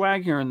some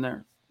swag here and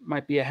there.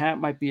 Might be a hat,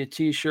 might be a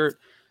t-shirt.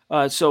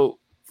 So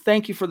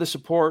thank you for the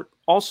support.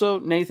 Also,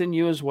 Nathan,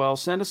 you as well.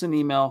 Send us an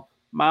email,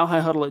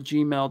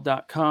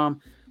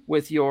 milehighhuddle@gmail.com,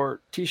 with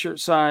your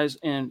t-shirt size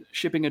and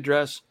shipping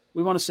address.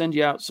 We want to send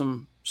you out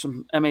some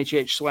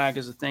MHH swag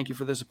as a thank you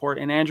for the support.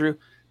 And Andrew,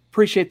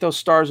 appreciate those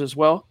stars as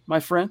well, my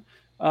friend.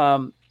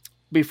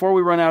 Before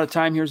we run out of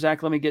time here,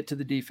 Zach, let me get to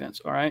the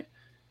defense, all right?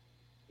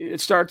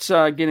 It starts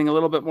getting a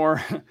little bit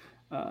more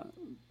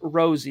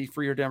rosy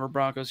for your Denver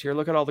Broncos here.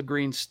 Look at all the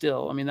green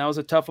still. I mean, that was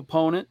a tough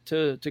opponent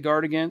to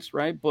guard against,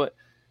 right? But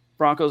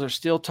Broncos are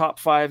still top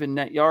 5 in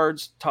net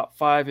yards, top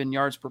 5 in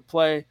yards per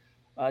play,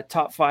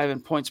 top 5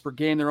 in points per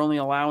game. They're only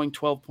allowing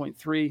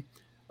 12.3,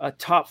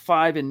 top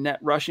 5 in net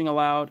rushing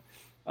allowed,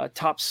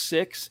 top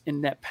 6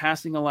 in net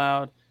passing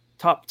allowed,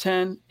 top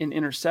 10 in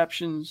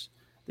interceptions.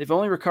 They've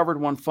only recovered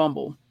 1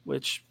 fumble,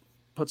 which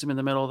puts them in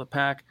the middle of the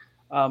pack.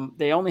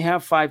 They only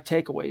have 5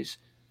 takeaways.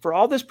 For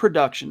all this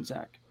production,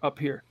 Zach, up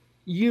here,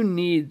 you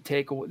need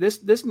takeaway.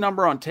 This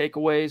number on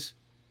takeaways,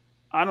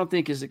 I don't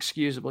think is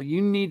excusable.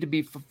 You need to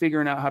be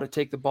figuring out how to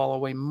take the ball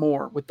away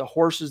more with the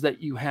horses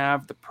that you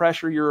have, the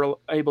pressure you're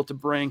able to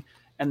bring,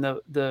 and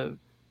the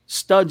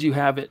studs you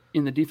have it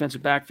in the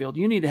defensive backfield.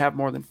 You need to have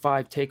more than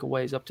 5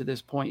 takeaways up to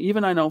this point.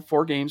 Even I know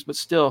 4 games, but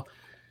still,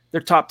 they're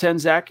top 10,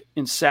 Zach,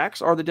 in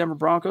sacks are the Denver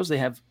Broncos. They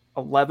have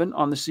 11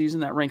 on the season.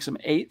 That ranks them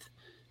 8th.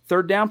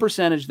 Third down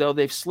percentage, though,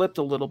 they've slipped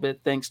a little bit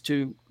thanks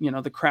to,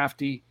 the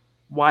crafty,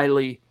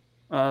 wily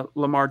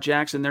Lamar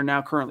Jackson. They're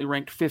now currently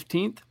ranked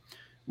 15th.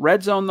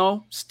 Red zone,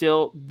 though,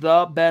 still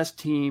the best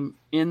team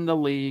in the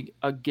league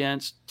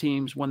against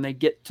teams when they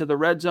get to the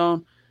red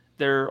zone.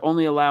 They're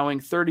only allowing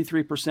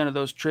 33% of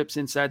those trips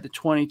inside the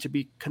 20 to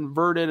be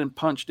converted and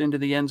punched into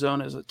the end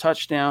zone as a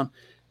touchdown.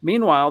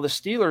 Meanwhile, the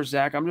Steelers,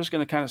 Zach, I'm just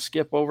going to kind of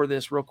skip over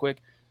this real quick.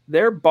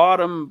 They're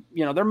bottom,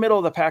 they're middle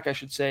of the pack, I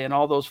should say, in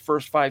all those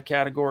first 5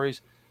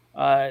 categories.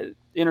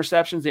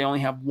 Interceptions, they only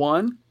have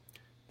 1.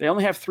 They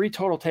only have 3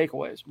 total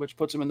takeaways, which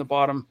puts them in the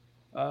bottom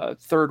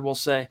third, we'll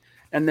say.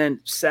 And then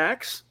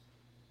sacks,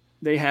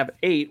 they have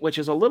 8, which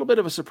is a little bit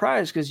of a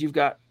surprise because you've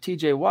got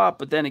TJ Watt.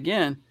 But then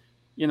again,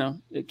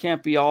 it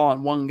can't be all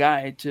on one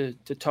guy to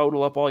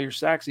total up all your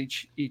sacks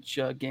each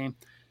game.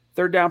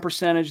 Third down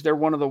percentage, they're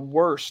one of the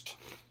worst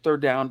third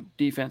down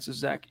defenses,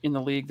 Zach, in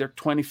the league. They're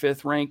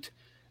 25th ranked.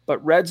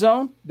 But red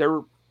zone,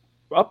 they're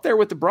up there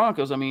with the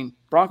Broncos. I mean,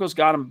 Broncos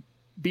got them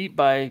beat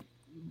by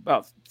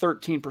about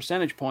 13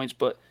 percentage points,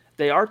 but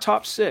they are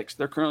top 6.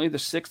 They're currently the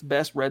 6th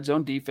best red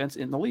zone defense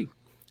in the league.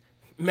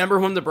 Remember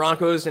when the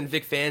Broncos and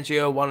Vic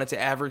Fangio wanted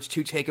to average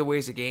 2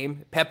 takeaways a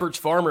game? Pepperidge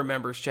Farm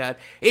remembers, Chad.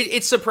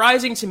 It's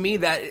surprising to me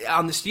that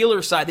on the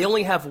Steelers side, they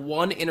only have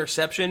 1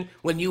 interception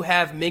when you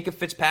have Minkah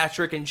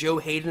Fitzpatrick and Joe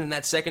Hayden in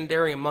that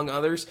secondary, among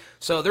others.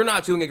 So they're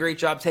not doing a great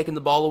job taking the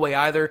ball away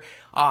either.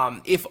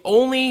 If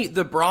only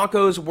the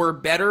Broncos were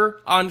better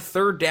on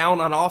third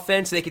down on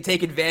offense, they could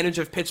take advantage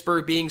of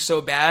Pittsburgh being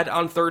so bad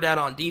on third down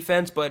on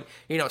defense, but,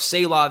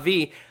 c'est la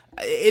vie.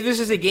 This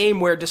is a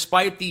game where,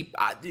 despite the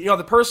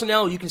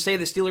personnel, you can say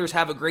the Steelers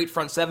have a great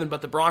front seven,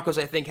 but the Broncos,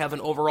 I think, have an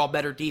overall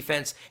better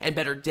defense and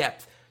better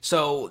depth.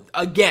 So,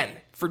 again,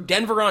 for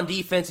Denver on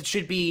defense, it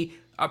should be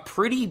a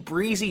pretty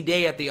breezy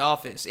day at the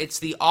office. It's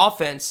the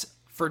offense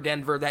for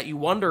Denver that you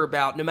wonder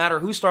about, no matter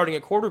who's starting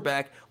at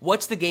quarterback.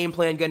 What's the game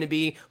plan going to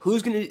be?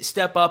 Who's going to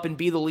step up and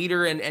be the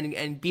leader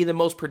and be the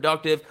most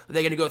productive? Are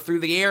they going to go through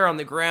the air, on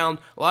the ground?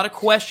 A lot of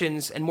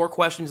questions, and more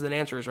questions than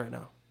answers right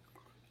now.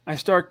 I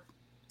start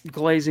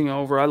glazing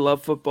over. I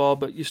love football,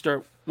 but you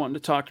start wanting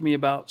to talk to me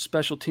about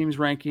special teams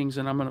rankings,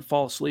 and I'm going to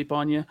fall asleep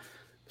on you.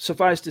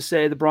 Suffice to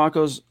say, the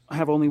Broncos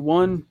have only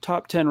 1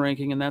 top 10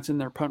 ranking, and that's in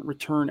their punt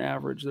return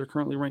average. They're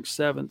currently ranked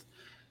 7th.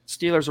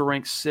 Steelers are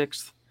ranked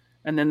 6th.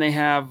 And then they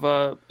have,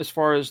 as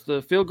far as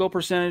the field goal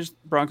percentage,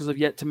 Broncos have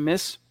yet to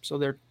miss, so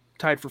they're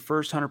tied for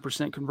first,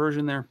 100%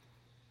 conversion there.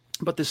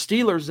 But the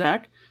Steelers,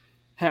 Zach,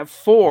 have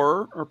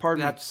 3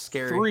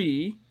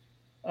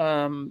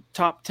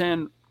 top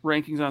 10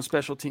 rankings on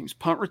special teams.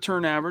 Punt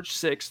return average,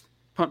 6th.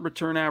 Punt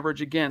return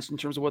average against, in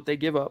terms of what they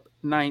give up,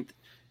 9th.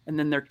 And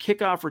then their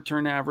kickoff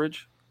return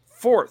average,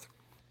 4th.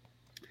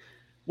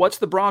 What's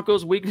the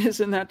Broncos' weakness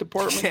in that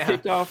department? Yeah.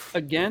 Kickoff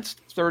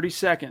against,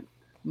 32nd.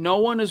 No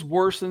one is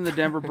worse than the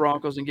Denver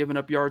Broncos in giving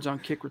up yards on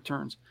kick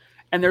returns.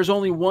 And there's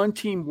only one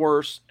team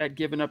worse at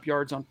giving up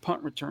yards on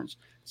punt returns.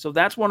 So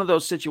that's one of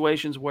those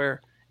situations where,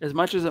 as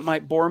much as it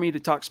might bore me to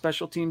talk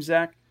special teams,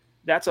 Zach,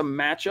 that's a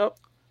matchup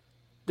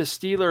the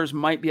Steelers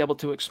might be able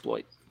to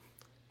exploit.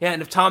 Yeah,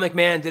 and if Tom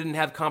McMahon didn't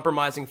have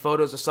compromising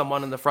photos of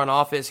someone in the front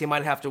office, he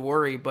might have to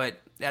worry. But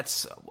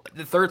that's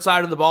the third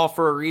side of the ball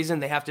for a reason.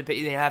 They have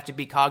to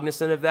be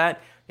cognizant of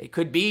that. It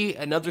could be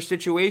another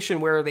situation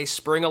where they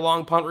spring a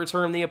long punt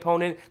return the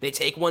opponent, they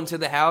take one to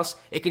the house.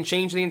 It can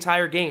change the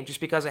entire game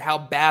just because of how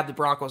bad the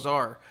Broncos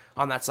are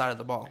on that side of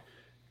the ball.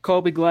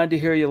 Colby, glad to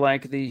hear you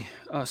like the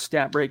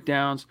stat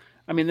breakdowns.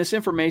 I mean, this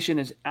information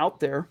is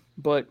out there,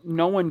 but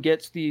no one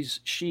gets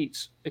these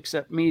sheets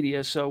except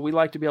media, so we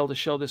like to be able to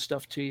show this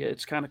stuff to you.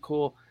 It's kind of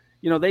cool.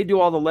 They do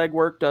all the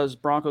legwork, does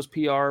Broncos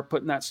PR,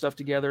 putting that stuff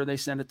together. They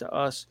send it to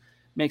us.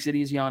 Makes it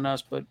easy on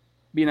us, but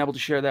being able to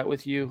share that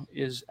with you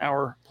is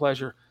our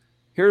pleasure.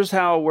 Here's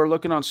how we're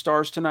looking on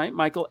stars tonight.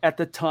 Michael at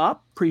the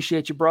top.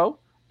 Appreciate you, bro.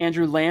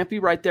 Andrew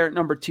Lampy right there at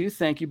number 2.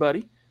 Thank you,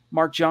 buddy.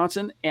 Mark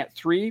Johnson at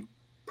 3.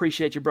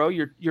 Appreciate you, bro.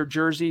 Your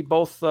jersey,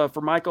 both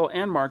for Michael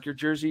and Mark, your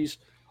jerseys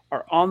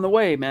are on the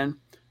way, man.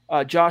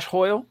 Josh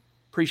Hoyle,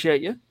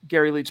 appreciate you.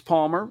 Gary Leeds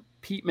Palmer,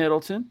 Pete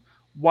Middleton,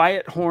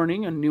 Wyatt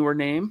Horning, a newer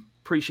name.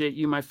 Appreciate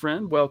you, my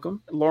friend.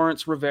 Welcome.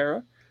 Lawrence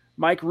Rivera.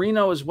 Mike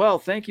Reno as well.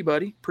 Thank you,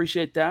 buddy.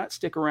 Appreciate that.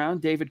 Stick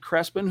around. David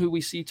Crespin, who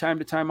we see time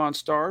to time on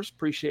Stars.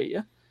 Appreciate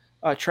you.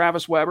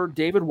 Travis Weber,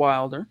 David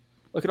Wilder.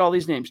 Look at all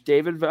these names.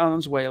 David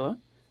Valenzuela,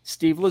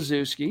 Steve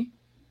Lazuski,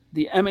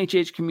 the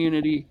MHH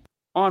community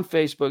on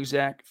Facebook,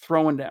 Zach,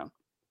 throwing down.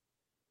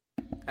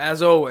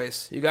 As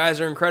always, you guys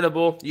are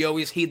incredible. You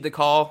always heed the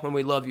call, and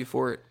we love you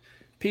for it.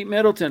 Pete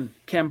Middleton,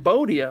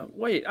 Cambodia.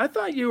 Wait, I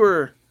thought you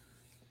were...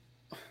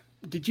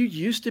 Did you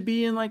used to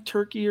be in, like,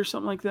 Turkey or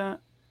something like that?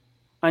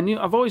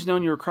 I've always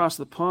known you were across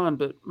the pond,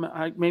 but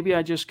maybe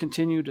I just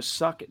continue to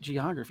suck at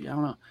geography. I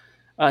don't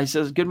know. He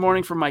says, good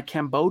morning from my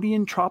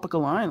Cambodian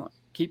tropical island.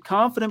 Keep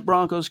confident,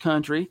 Broncos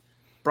country.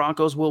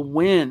 Broncos will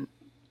win.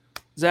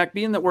 Zach,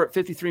 being that we're at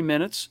 53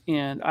 minutes,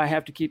 and I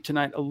have to keep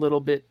tonight a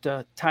little bit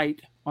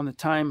tight on the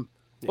time.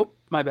 Oh,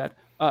 my bad.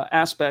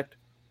 Aspect.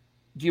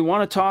 Do you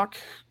want to talk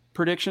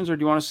predictions, or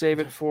do you want to save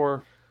it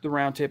for the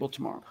roundtable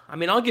tomorrow? I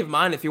mean, I'll give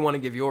mine if you want to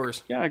give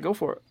yours. Yeah, go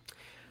for it.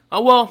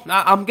 Well,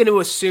 I'm going to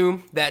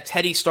assume that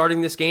Teddy's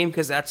starting this game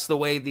because that's the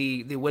way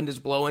the wind is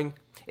blowing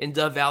in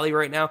Dove Valley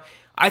right now.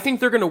 I think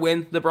they're going to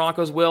win. The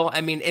Broncos will.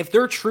 I mean, if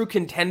they're true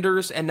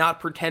contenders and not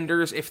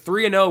pretenders, if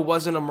 3-0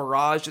 wasn't a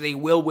mirage, they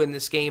will win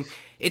this game.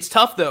 It's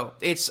tough, though.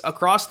 It's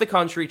across the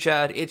country,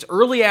 Chad. It's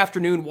early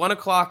afternoon, 1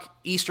 o'clock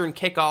Eastern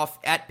kickoff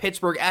at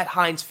Pittsburgh at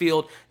Heinz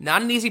Field.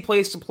 Not an easy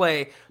place to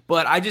play,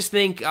 but I just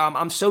think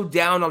I'm so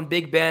down on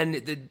Big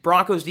Ben. The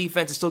Broncos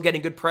defense is still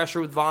getting good pressure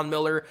with Von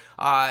Miller,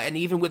 and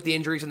even with the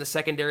injuries in the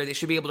secondary, they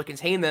should be able to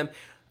contain them.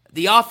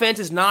 The offense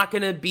is not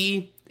going to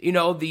be,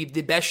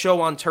 the best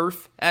show on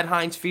turf at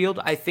Heinz Field.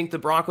 I think the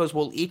Broncos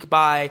will eke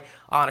by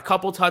on a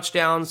couple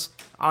touchdowns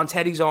on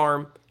Teddy's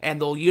arm, and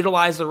they'll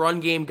utilize the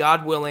run game,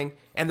 God willing,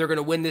 and they're going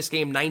to win this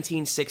game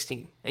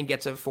 19-16 and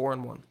get to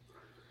 4-1.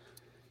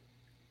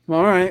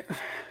 All right,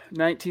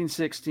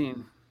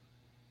 19-16.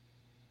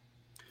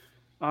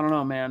 I don't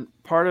know, man.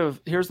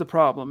 Here's the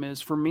problem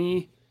is, for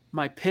me,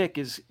 my pick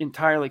is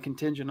entirely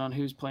contingent on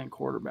who's playing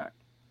quarterback.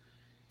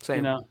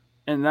 Same.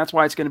 And that's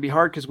why it's going to be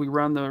hard, because we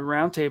run the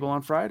roundtable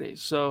on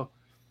Fridays. So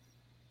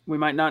we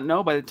might not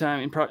know by the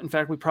time, in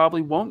fact, we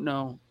probably won't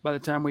know by the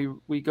time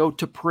we go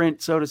to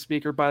print, so to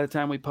speak, or by the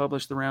time we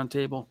publish the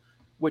roundtable,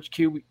 which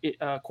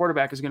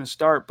quarterback is going to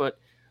start. But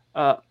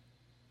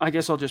I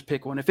guess I'll just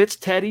pick one. If it's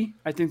Teddy,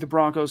 I think the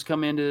Broncos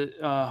come into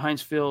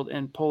Heinz Field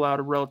and pull out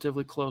a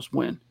relatively close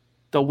win.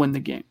 They'll win the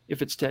game.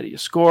 If it's Teddy, a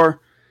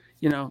score,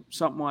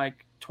 something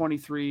like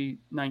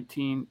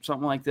 23-19,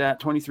 something like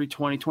that,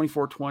 23-20,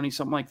 24-20,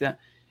 something like that.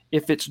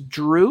 If it's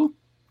Drew,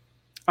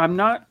 I'm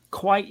not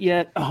quite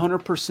yet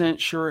 100%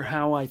 sure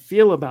how I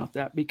feel about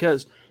that,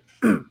 because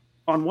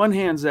on one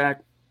hand,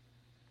 Zach,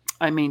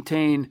 I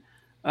maintain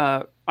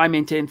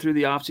through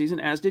the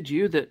offseason, as did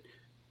you, that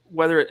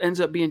whether it ends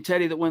up being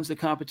Teddy that wins the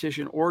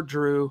competition or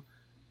Drew,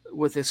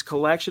 with this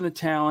collection of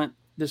talent,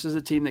 this is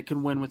a team that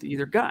can win with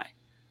either guy.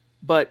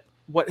 But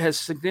what has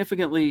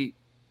significantly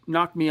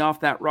knocked me off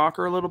that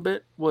rocker a little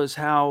bit was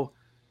how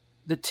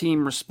the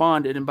team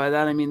responded. And by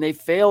that, I mean they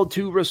failed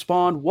to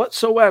respond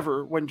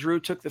whatsoever when Drew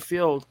took the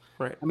field.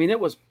 Right. I mean, it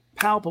was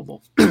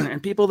palpable.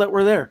 And people that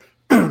were there,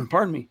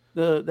 pardon me,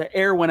 the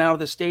air went out of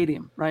the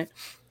stadium, right?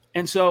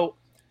 And so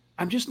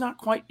I'm just not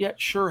quite yet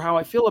sure how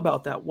I feel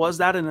about that. Was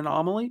that an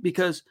anomaly?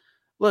 Because,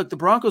 look, the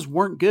Broncos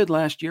weren't good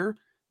last year,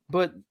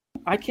 but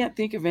I can't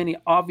think of any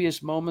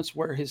obvious moments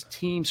where his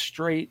team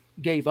straight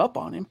gave up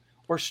on him,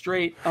 or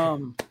straight,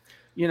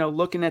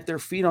 looking at their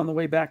feet on the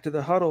way back to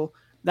the huddle,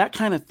 that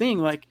kind of thing.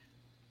 Like,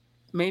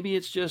 maybe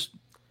it's just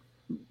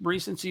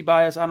recency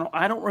bias.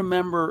 I don't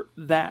remember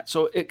that.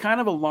 So it kind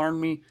of alarmed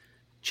me,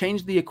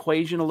 changed the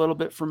equation a little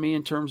bit for me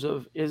in terms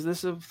of, is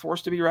this a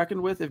force to be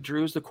reckoned with if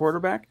Drew's the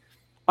quarterback?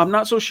 I'm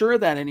not so sure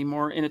of that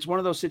anymore. And it's one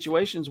of those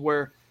situations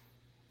where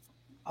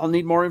I'll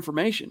need more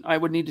information. I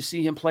would need to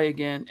see him play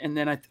again, and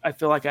then I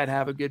feel like I'd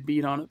have a good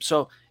beat on him.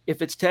 So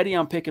if it's Teddy,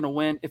 I'm picking a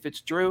win. If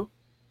it's Drew,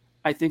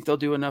 I think they'll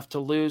do enough to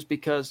lose,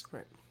 because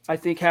I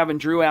think having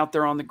Drew out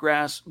there on the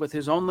grass with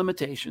his own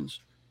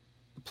limitations,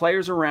 the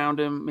players around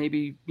him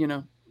maybe,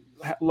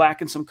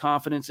 lacking some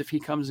confidence if he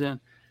comes in,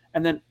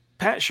 and then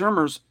Pat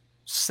Shurmur's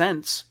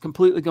sense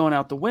completely going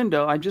out the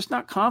window. I'm just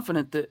not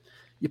confident that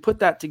you put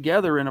that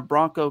together in a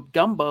Bronco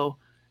gumbo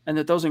and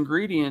that those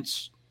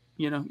ingredients,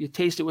 you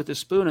taste it with a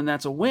spoon and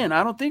that's a win.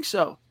 I don't think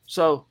so.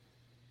 So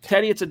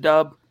Teddy, it's a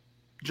dub.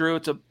 Drew,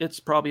 it's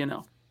probably an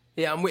L.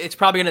 Yeah, it's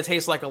probably going to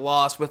taste like a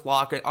loss with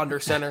Locke at under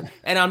center.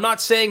 And I'm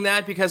not saying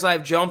that because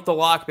I've jumped the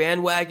Locke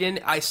bandwagon.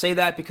 I say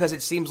that because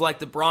it seems like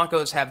the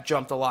Broncos have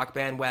jumped the Locke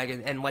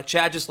bandwagon. And like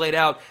Chad just laid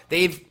out,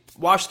 they've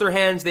washed their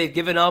hands, they've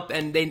given up,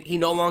 and he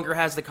no longer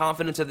has the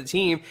confidence of the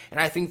team. And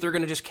I think they're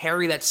going to just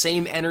carry that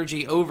same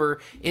energy over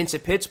into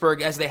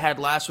Pittsburgh as they had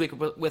last week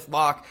with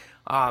Locke.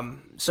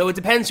 So it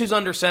depends who's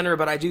under center,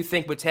 but I do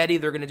think with Teddy,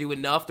 they're going to do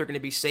enough. They're going to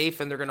be safe,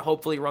 and they're going to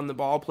hopefully run the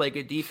ball, play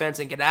good defense,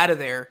 and get out of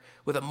there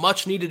with a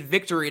much-needed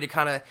victory to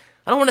kind of,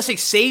 I don't want to say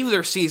save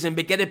their season,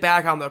 but get it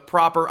back on the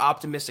proper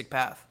optimistic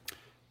path.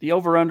 The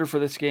over-under for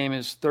this game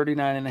is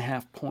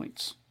 39.5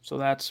 points. So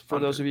that's, for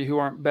those of you who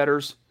aren't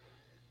bettors,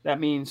 that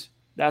means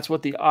that's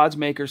what the odds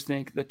makers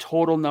think. The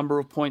total number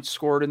of points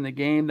scored in the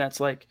game, that's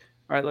like,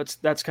 all right,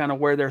 that's kind of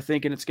where they're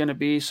thinking it's going to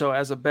be. So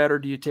as a bettor,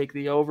 do you take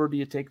the over? Do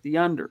you take the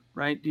under,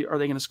 right? Are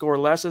they going to score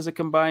less as a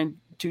combined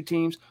two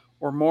teams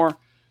or more?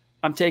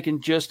 I'm taking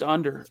just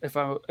under. If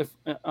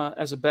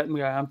as a betting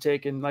guy, I'm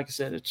taking, like I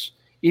said,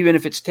 even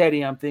if it's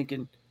Teddy, I'm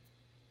thinking,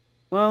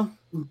 well,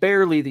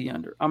 barely the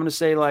under. I'm going to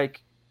say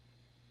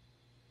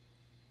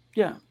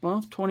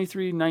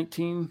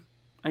 23-19.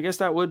 I guess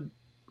that would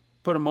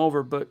put them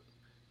over, but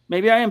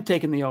maybe I am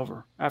taking the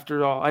over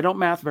after all. I don't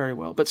math very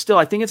well, but still,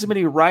 I think it's going to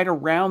be right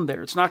around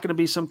there. It's not going to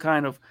be some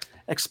kind of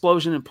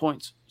explosion in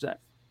points, Zach.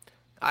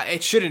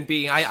 It shouldn't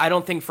be. I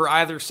don't think for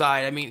either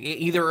side. I mean,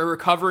 either a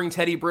recovering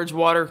Teddy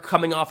Bridgewater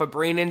coming off a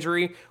brain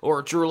injury,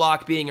 or Drew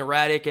Lock being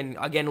erratic and,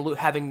 again,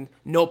 having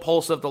no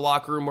pulse of the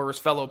locker room or his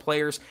fellow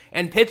players.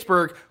 And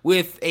Pittsburgh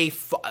with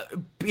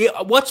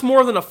what's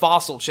more than a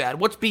fossil, Chad?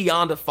 What's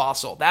beyond a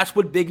fossil? That's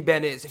what Big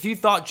Ben is. If you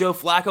thought Joe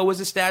Flacco was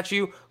a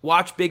statue,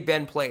 watch Big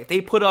Ben play. If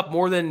they put up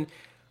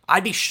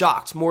I'd be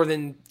shocked, more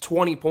than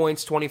 20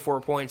 points,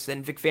 24 points,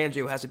 then Vic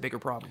Fangio has a bigger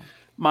problem.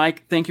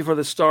 Mike, thank you for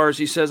the stars.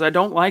 He says, I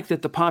don't like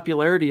that the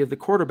popularity of the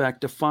quarterback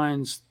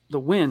defines the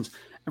wins.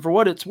 And for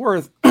what it's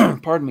worth,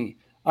 pardon me,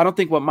 I don't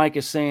think what Mike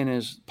is saying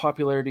is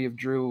popularity of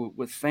Drew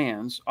with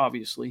fans,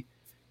 obviously.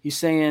 He's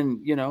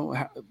saying,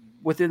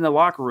 within the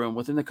locker room,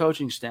 within the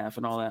coaching staff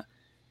and all that.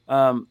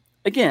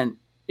 Again,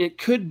 it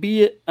could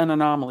be an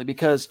anomaly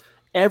because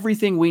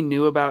everything we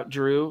knew about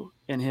Drew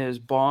and his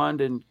bond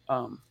and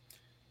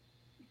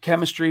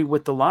chemistry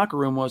with the locker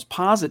room was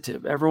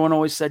positive. Everyone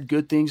always said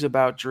good things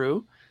about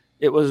Drew.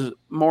 It was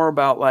more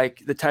about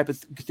like the type of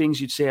things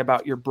you'd say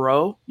about your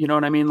bro, you know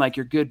what I mean? Like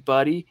your good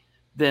buddy,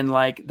 than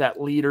like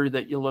that leader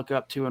that you look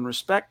up to and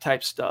respect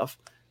type stuff.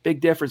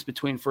 Big difference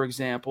between, for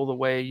example, the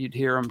way you'd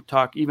hear him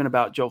talk even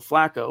about Joe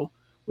Flacco,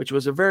 which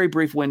was a very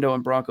brief window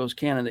in Broncos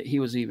canon that he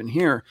was even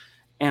here,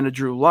 and a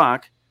Drew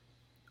Lock.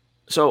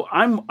 So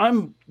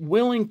I'm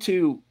willing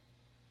to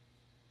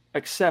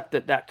accept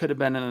that could have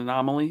been an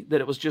anomaly,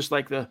 that it was just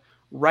like the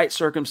right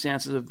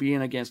circumstances of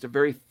being against a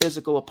very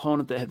physical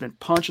opponent that had been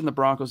punching the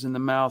Broncos in the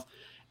mouth,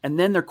 and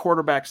then their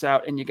quarterback's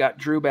out and you got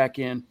Drew back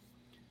in.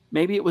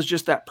 Maybe it was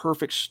just that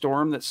perfect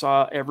storm that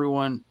saw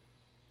everyone,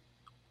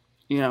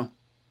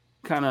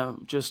 kind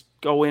of just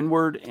go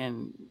inward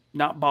and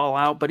not ball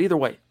out. But either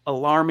way,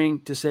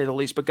 alarming to say the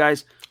least. But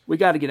guys, we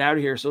got to get out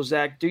of here. So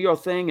Zach, do your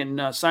thing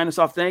and sign us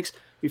off. Thanks.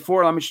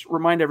 Before, let me just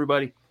remind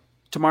everybody,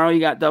 tomorrow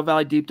you got Dove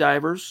Valley Deep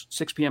Divers,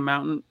 6 p.m.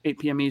 Mountain, 8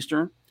 p.m.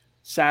 Eastern.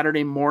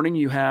 Saturday morning,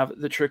 you have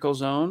the Trickle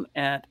Zone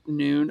at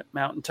noon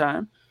Mountain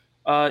Time.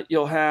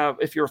 You'll have,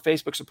 if you're a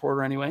Facebook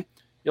supporter anyway,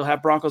 you'll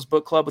have Broncos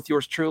Book Club with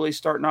yours truly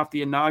starting off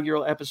the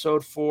inaugural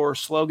episode for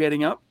Slow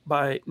Getting Up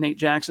by Nate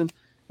Jackson.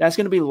 That's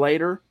going to be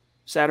later,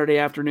 Saturday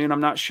afternoon. I'm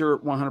not sure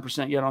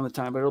 100% yet on the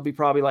time, but it'll be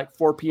probably like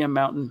 4 p.m.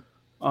 Mountain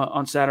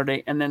on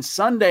Saturday. And then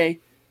Sunday,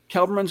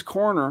 Kelberman's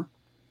Corner.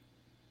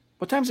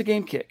 What time's the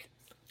game kick?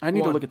 I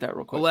need to look at that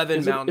real quick.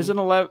 11 Mountain. Is it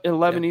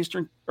 11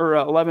 Eastern or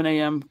 11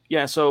 a.m.?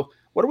 Yeah, so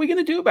what are we going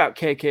to do about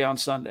KK on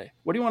Sunday?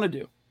 What do you want to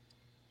do?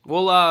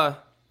 We'll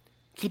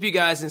keep you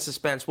guys in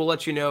suspense. We'll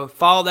let you know.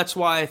 Follow. That's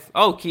why.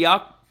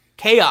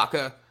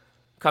 Kayaka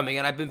coming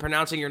in. I've been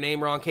pronouncing your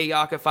name wrong.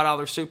 Kayaka,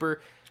 $5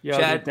 super. Yeah,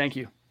 Chad, thank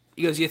you.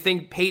 He goes, you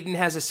think Peyton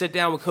has a sit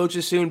down with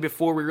coaches soon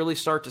before we really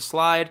start to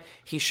slide?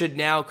 He should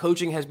now.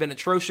 Coaching has been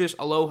atrocious.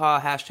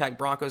 Aloha, #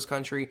 Broncos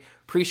country.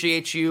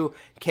 Appreciate you,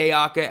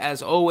 Kayaka,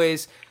 as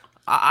always.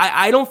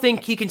 I don't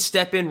think he can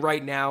step in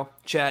right now,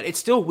 Chad. It's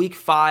still week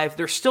 5.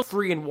 They're still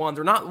 3-1.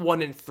 They're not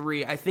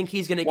 1-3. I think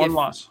he's going to give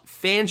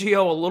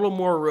Fangio a little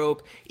more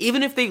rope.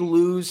 Even if they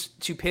lose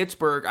to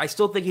Pittsburgh, I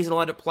still think he's going to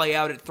let it play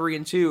out at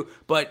 3-2.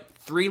 But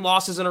 3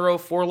 losses in a row,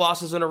 4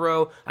 losses in a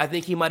row, I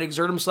think he might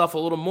exert himself a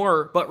little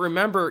more. But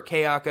remember,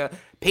 Kayaka,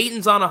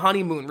 Peyton's on a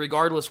honeymoon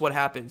regardless what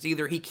happens.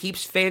 Either he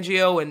keeps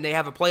Fangio and they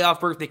have a playoff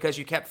berth because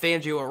you kept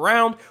Fangio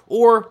around,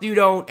 or you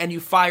don't and you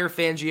fire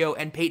Fangio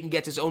and Peyton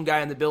gets his own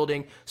guy in the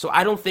building. So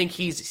I don't think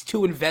he's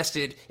too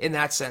invested in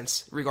that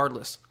sense,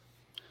 regardless.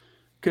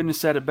 Couldn't have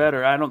said it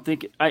better. I don't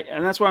think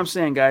and that's what I'm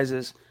saying, guys,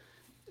 is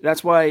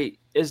that's why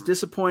as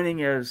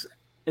disappointing as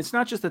it's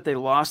not just that they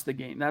lost the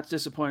game. That's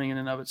disappointing in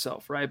and of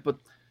itself, right? But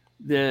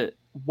the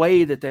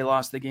way that they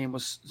lost the game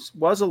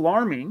was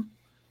alarming,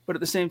 but at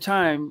the same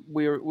time,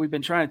 we've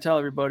been trying to tell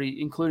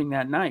everybody, including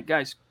that night,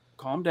 guys,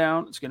 calm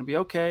down. It's going to be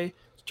okay.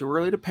 It's too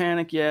early to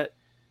panic yet.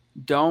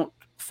 Don't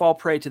fall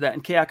prey to that.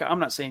 And Kayaka, I'm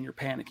not saying you're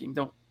panicking.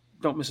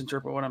 Don't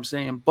misinterpret what I'm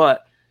saying,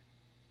 but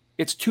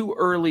it's too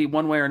early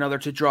one way or another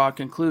to draw a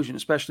conclusion,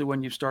 especially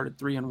when you've started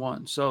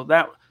 3-1. So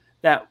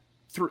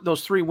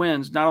those 3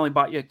 wins not only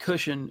bought you a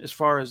cushion as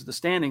far as the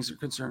standings are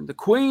concerned. The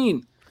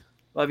Queen.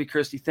 Love you,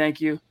 Christy. Thank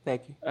you.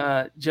 Thank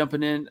you.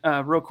 Jumping in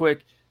real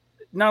quick.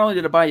 Not only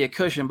did it buy you a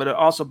cushion, but it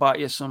also bought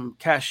you some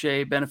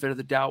cachet, benefit of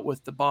the doubt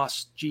with the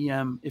boss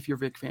GM if you're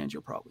Vic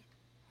Fangio, probably.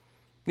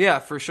 Yeah,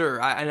 for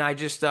sure.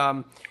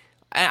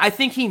 I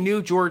think he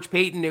knew George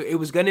Payton. It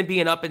was going to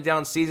be an up and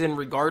down season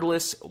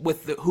regardless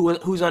with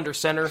who's under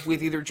center,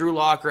 with either Drew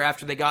Lock or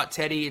after they got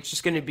Teddy. It's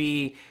just going to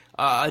be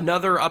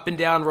another up and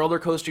down roller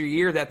coaster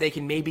year that they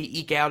can maybe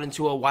eke out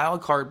into a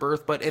wild card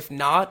berth. But if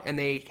not, and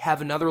they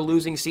have another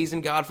losing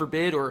season, God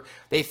forbid, or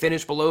they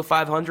finish below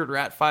 500 or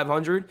at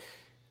 500,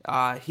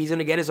 he's going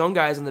to get his own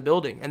guys in the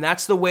building. And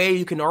that's the way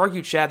you can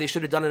argue, Chad, they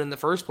should have done it in the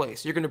first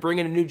place. You're going to bring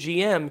in a new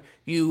GM.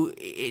 You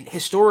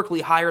historically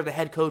hire the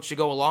head coach to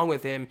go along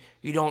with him.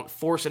 You don't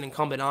force an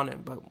incumbent on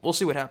him. But we'll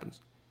see what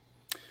happens.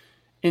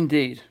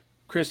 Indeed.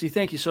 Christy,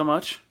 thank you so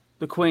much.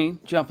 The Queen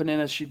jumping in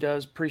as she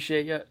does.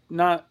 Appreciate you.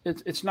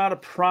 It's not a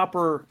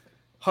proper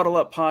Huddle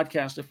Up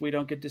podcast if we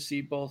don't get to see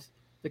both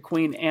the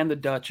Queen and the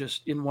Duchess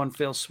in one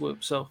fell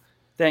swoop. So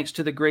thanks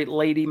to the great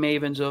lady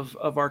mavens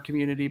of our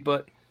community.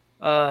 But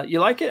you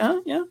like it, huh?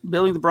 Yeah,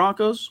 building the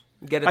Broncos.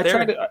 Get it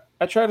there.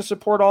 I try to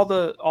support all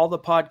the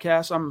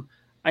podcasts.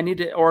 I need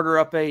to order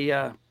up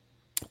a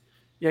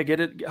get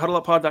it,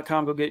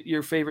 huddleuppod.com. Go get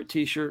your favorite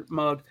T-shirt,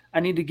 mug.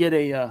 I need to get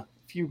a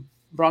few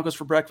Broncos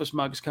for Breakfast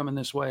mugs coming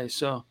this way.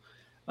 So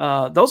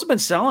those have been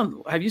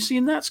selling. Have you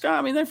seen that, Scott?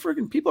 I mean, they're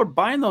freaking people are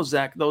buying those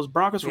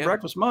Broncos for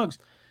Breakfast mugs.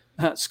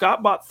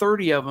 Scott bought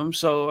 30 of them,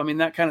 so I mean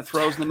that kind of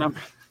throws the number.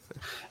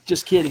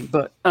 Just kidding,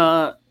 but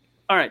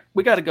all right,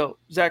 we got to go.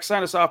 Zach,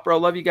 sign us off, bro.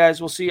 Love you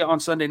guys. We'll see you on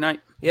Sunday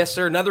night. Yes,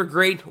 sir. Another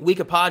great week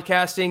of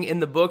podcasting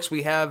in the books.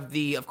 We have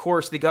of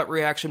course, the Gut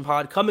Reaction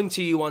Pod coming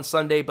to you on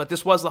Sunday, but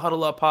this was the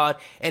Huddle Up Pod.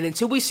 And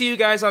until we see you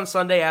guys on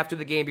Sunday after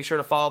the game, be sure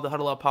to follow the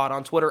Huddle Up Pod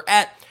on Twitter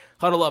at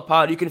Huddle Up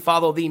Pod. You can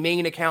follow the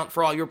main account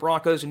for all your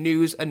Broncos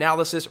news,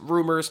 analysis,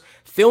 rumors,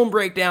 film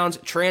breakdowns,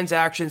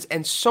 transactions,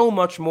 and so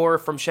much more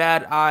from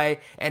Chad, I,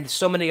 and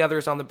so many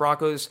others on the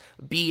Broncos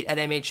beat at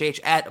MHH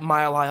at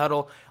Mile High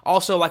Huddle.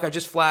 Also, like I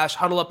just flashed,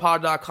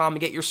 huddleuppod.com and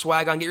get your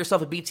swag on. Get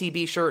yourself a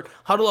BTB shirt,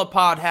 Huddle Up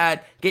Pod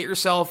hat, get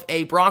yourself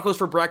a Broncos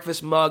for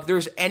Breakfast mug.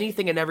 There's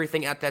anything and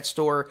everything at that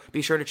store.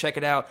 Be sure to check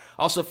it out.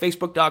 Also,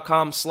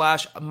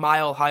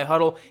 facebook.com/Mile High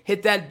Huddle.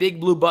 Hit that big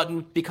blue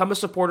button. Become a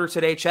supporter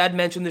today. Chad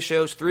mentioned the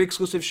shows, 3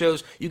 exclusive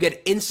shows. You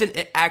get instant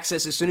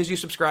access as soon as you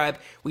subscribe.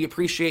 We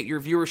appreciate your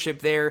viewership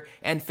there,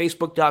 and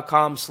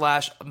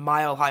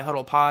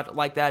facebook.com/milehighhuddlepod,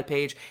 like that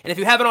page. And if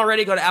you haven't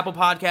already, go to Apple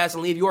Podcasts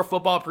and leave your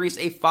football priest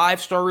a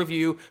 5-star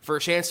review for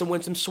a chance to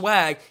win some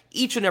swag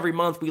each and every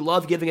month. We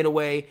love giving it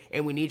away,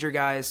 and we need your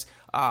guys'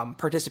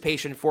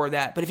 participation for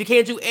that. But if you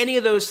can't do any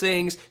of those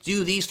things,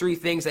 do these 3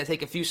 things that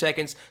take a few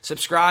seconds.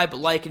 Subscribe,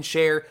 like, and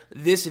share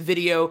this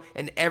video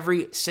and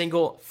every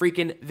single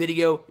freaking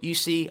video you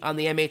see on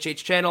the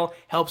MHH channel.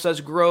 Helps us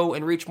grow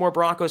and reach more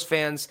Broncos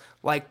fans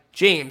like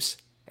James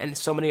and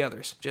so many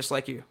others just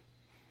like you.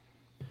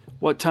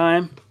 What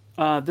time?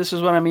 This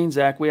is what I mean,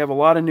 Zach. We have a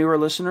lot of newer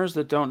listeners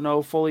that don't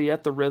know fully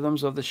yet the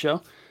rhythms of the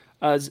show.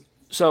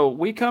 So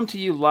we come to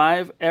you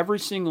live every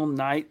single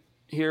night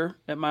here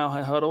at Mile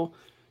High Huddle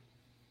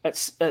at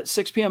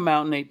 6 p.m.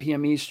 Mountain, 8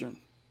 p.m. Eastern.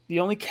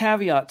 The only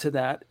caveat to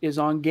that is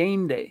on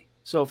game day.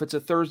 So if it's a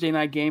Thursday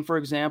night game, for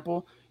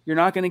example, you're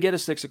not going to get a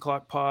 6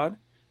 o'clock pod.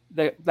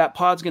 That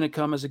pod's going to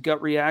come as a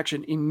gut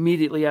reaction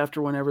immediately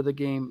after whenever the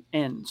game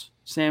ends.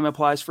 Same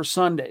applies for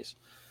Sundays.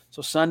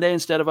 So Sunday,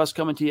 instead of us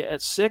coming to you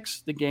at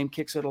 6, the game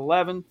kicks at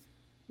 11.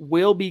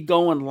 We'll be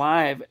going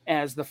live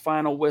as the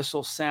final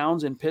whistle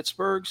sounds in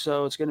Pittsburgh.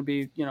 So it's going to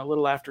be, a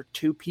little after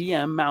 2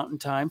 p.m. Mountain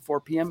Time,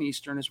 4 p.m.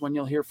 Eastern is when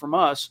you'll hear from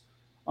us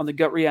on the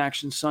Gut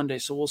Reaction Sunday.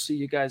 So we'll see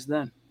you guys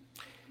then.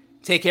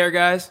 Take care,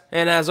 guys.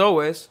 And as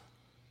always,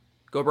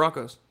 go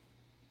Broncos.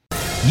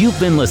 You've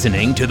been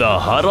listening to the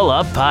Huddle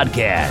Up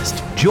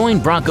Podcast. Join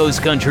Broncos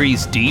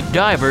Country's deep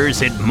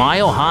divers at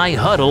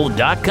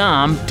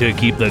milehighhuddle.com to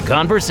keep the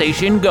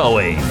conversation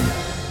going.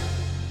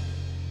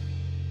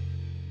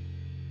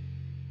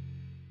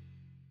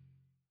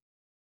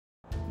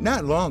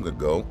 Not long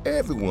ago,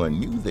 everyone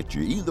knew that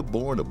you're either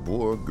born a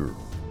boy or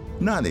girl.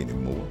 Not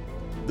anymore.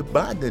 The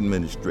Biden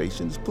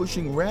administration is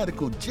pushing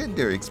radical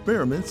gender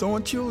experiments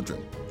on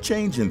children,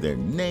 changing their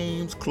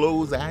names,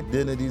 clothes,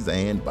 identities,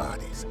 and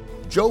bodies.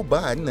 Joe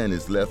Biden and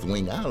his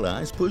left-wing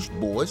allies pushed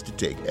boys to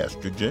take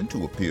estrogen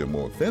to appear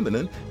more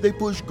feminine. They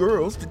push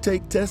girls to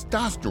take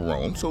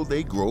testosterone so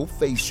they grow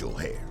facial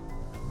hair.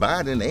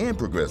 Biden and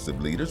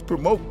progressive leaders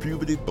promote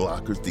puberty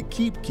blockers to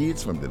keep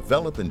kids from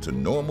developing to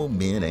normal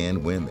men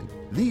and women.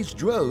 These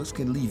drugs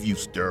can leave you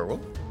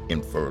sterile,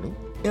 infertile,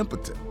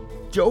 impotent.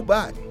 Joe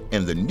Biden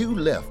and the new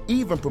left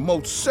even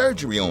promote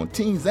surgery on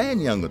teens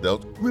and young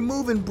adults,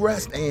 removing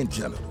breasts and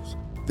genitals.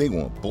 They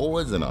want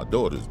boys in our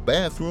daughters'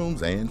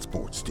 bathrooms and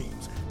sports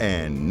teams.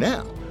 And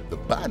now, the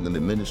Biden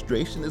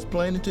administration is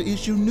planning to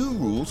issue new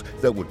rules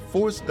that would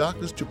force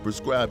doctors to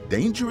prescribe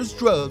dangerous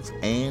drugs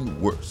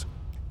and worse.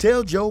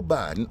 Tell Joe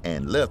Biden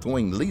and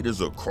left-wing leaders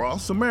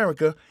across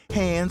America,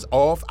 hands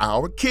off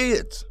our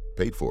kids.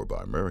 Paid for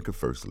by America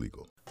First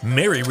Legal.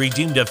 Mary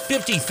redeemed a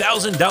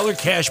 $50,000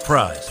 cash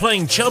prize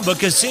playing Chumba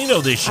Casino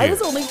this year. I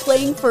was only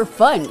playing for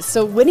fun,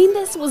 so winning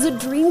this was a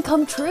dream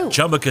come true.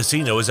 Chumba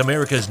Casino is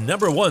America's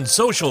 #1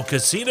 social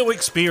casino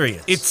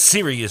experience. It's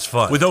serious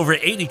fun. With over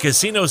 80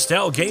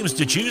 casino-style games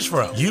to choose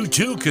from, you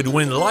too could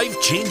win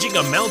life-changing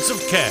amounts of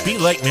cash. Be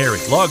like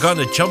Mary. Log on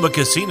to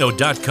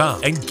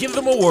ChumbaCasino.com and give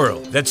them a whirl.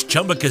 That's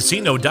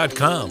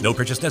ChumbaCasino.com. No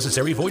purchase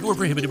necessary. Void where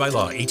prohibited by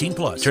law.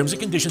 18+. Terms and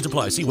conditions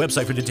apply. See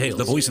website for details.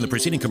 The voice in the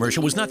preceding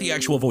commercial was not the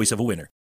actual voice of a winner.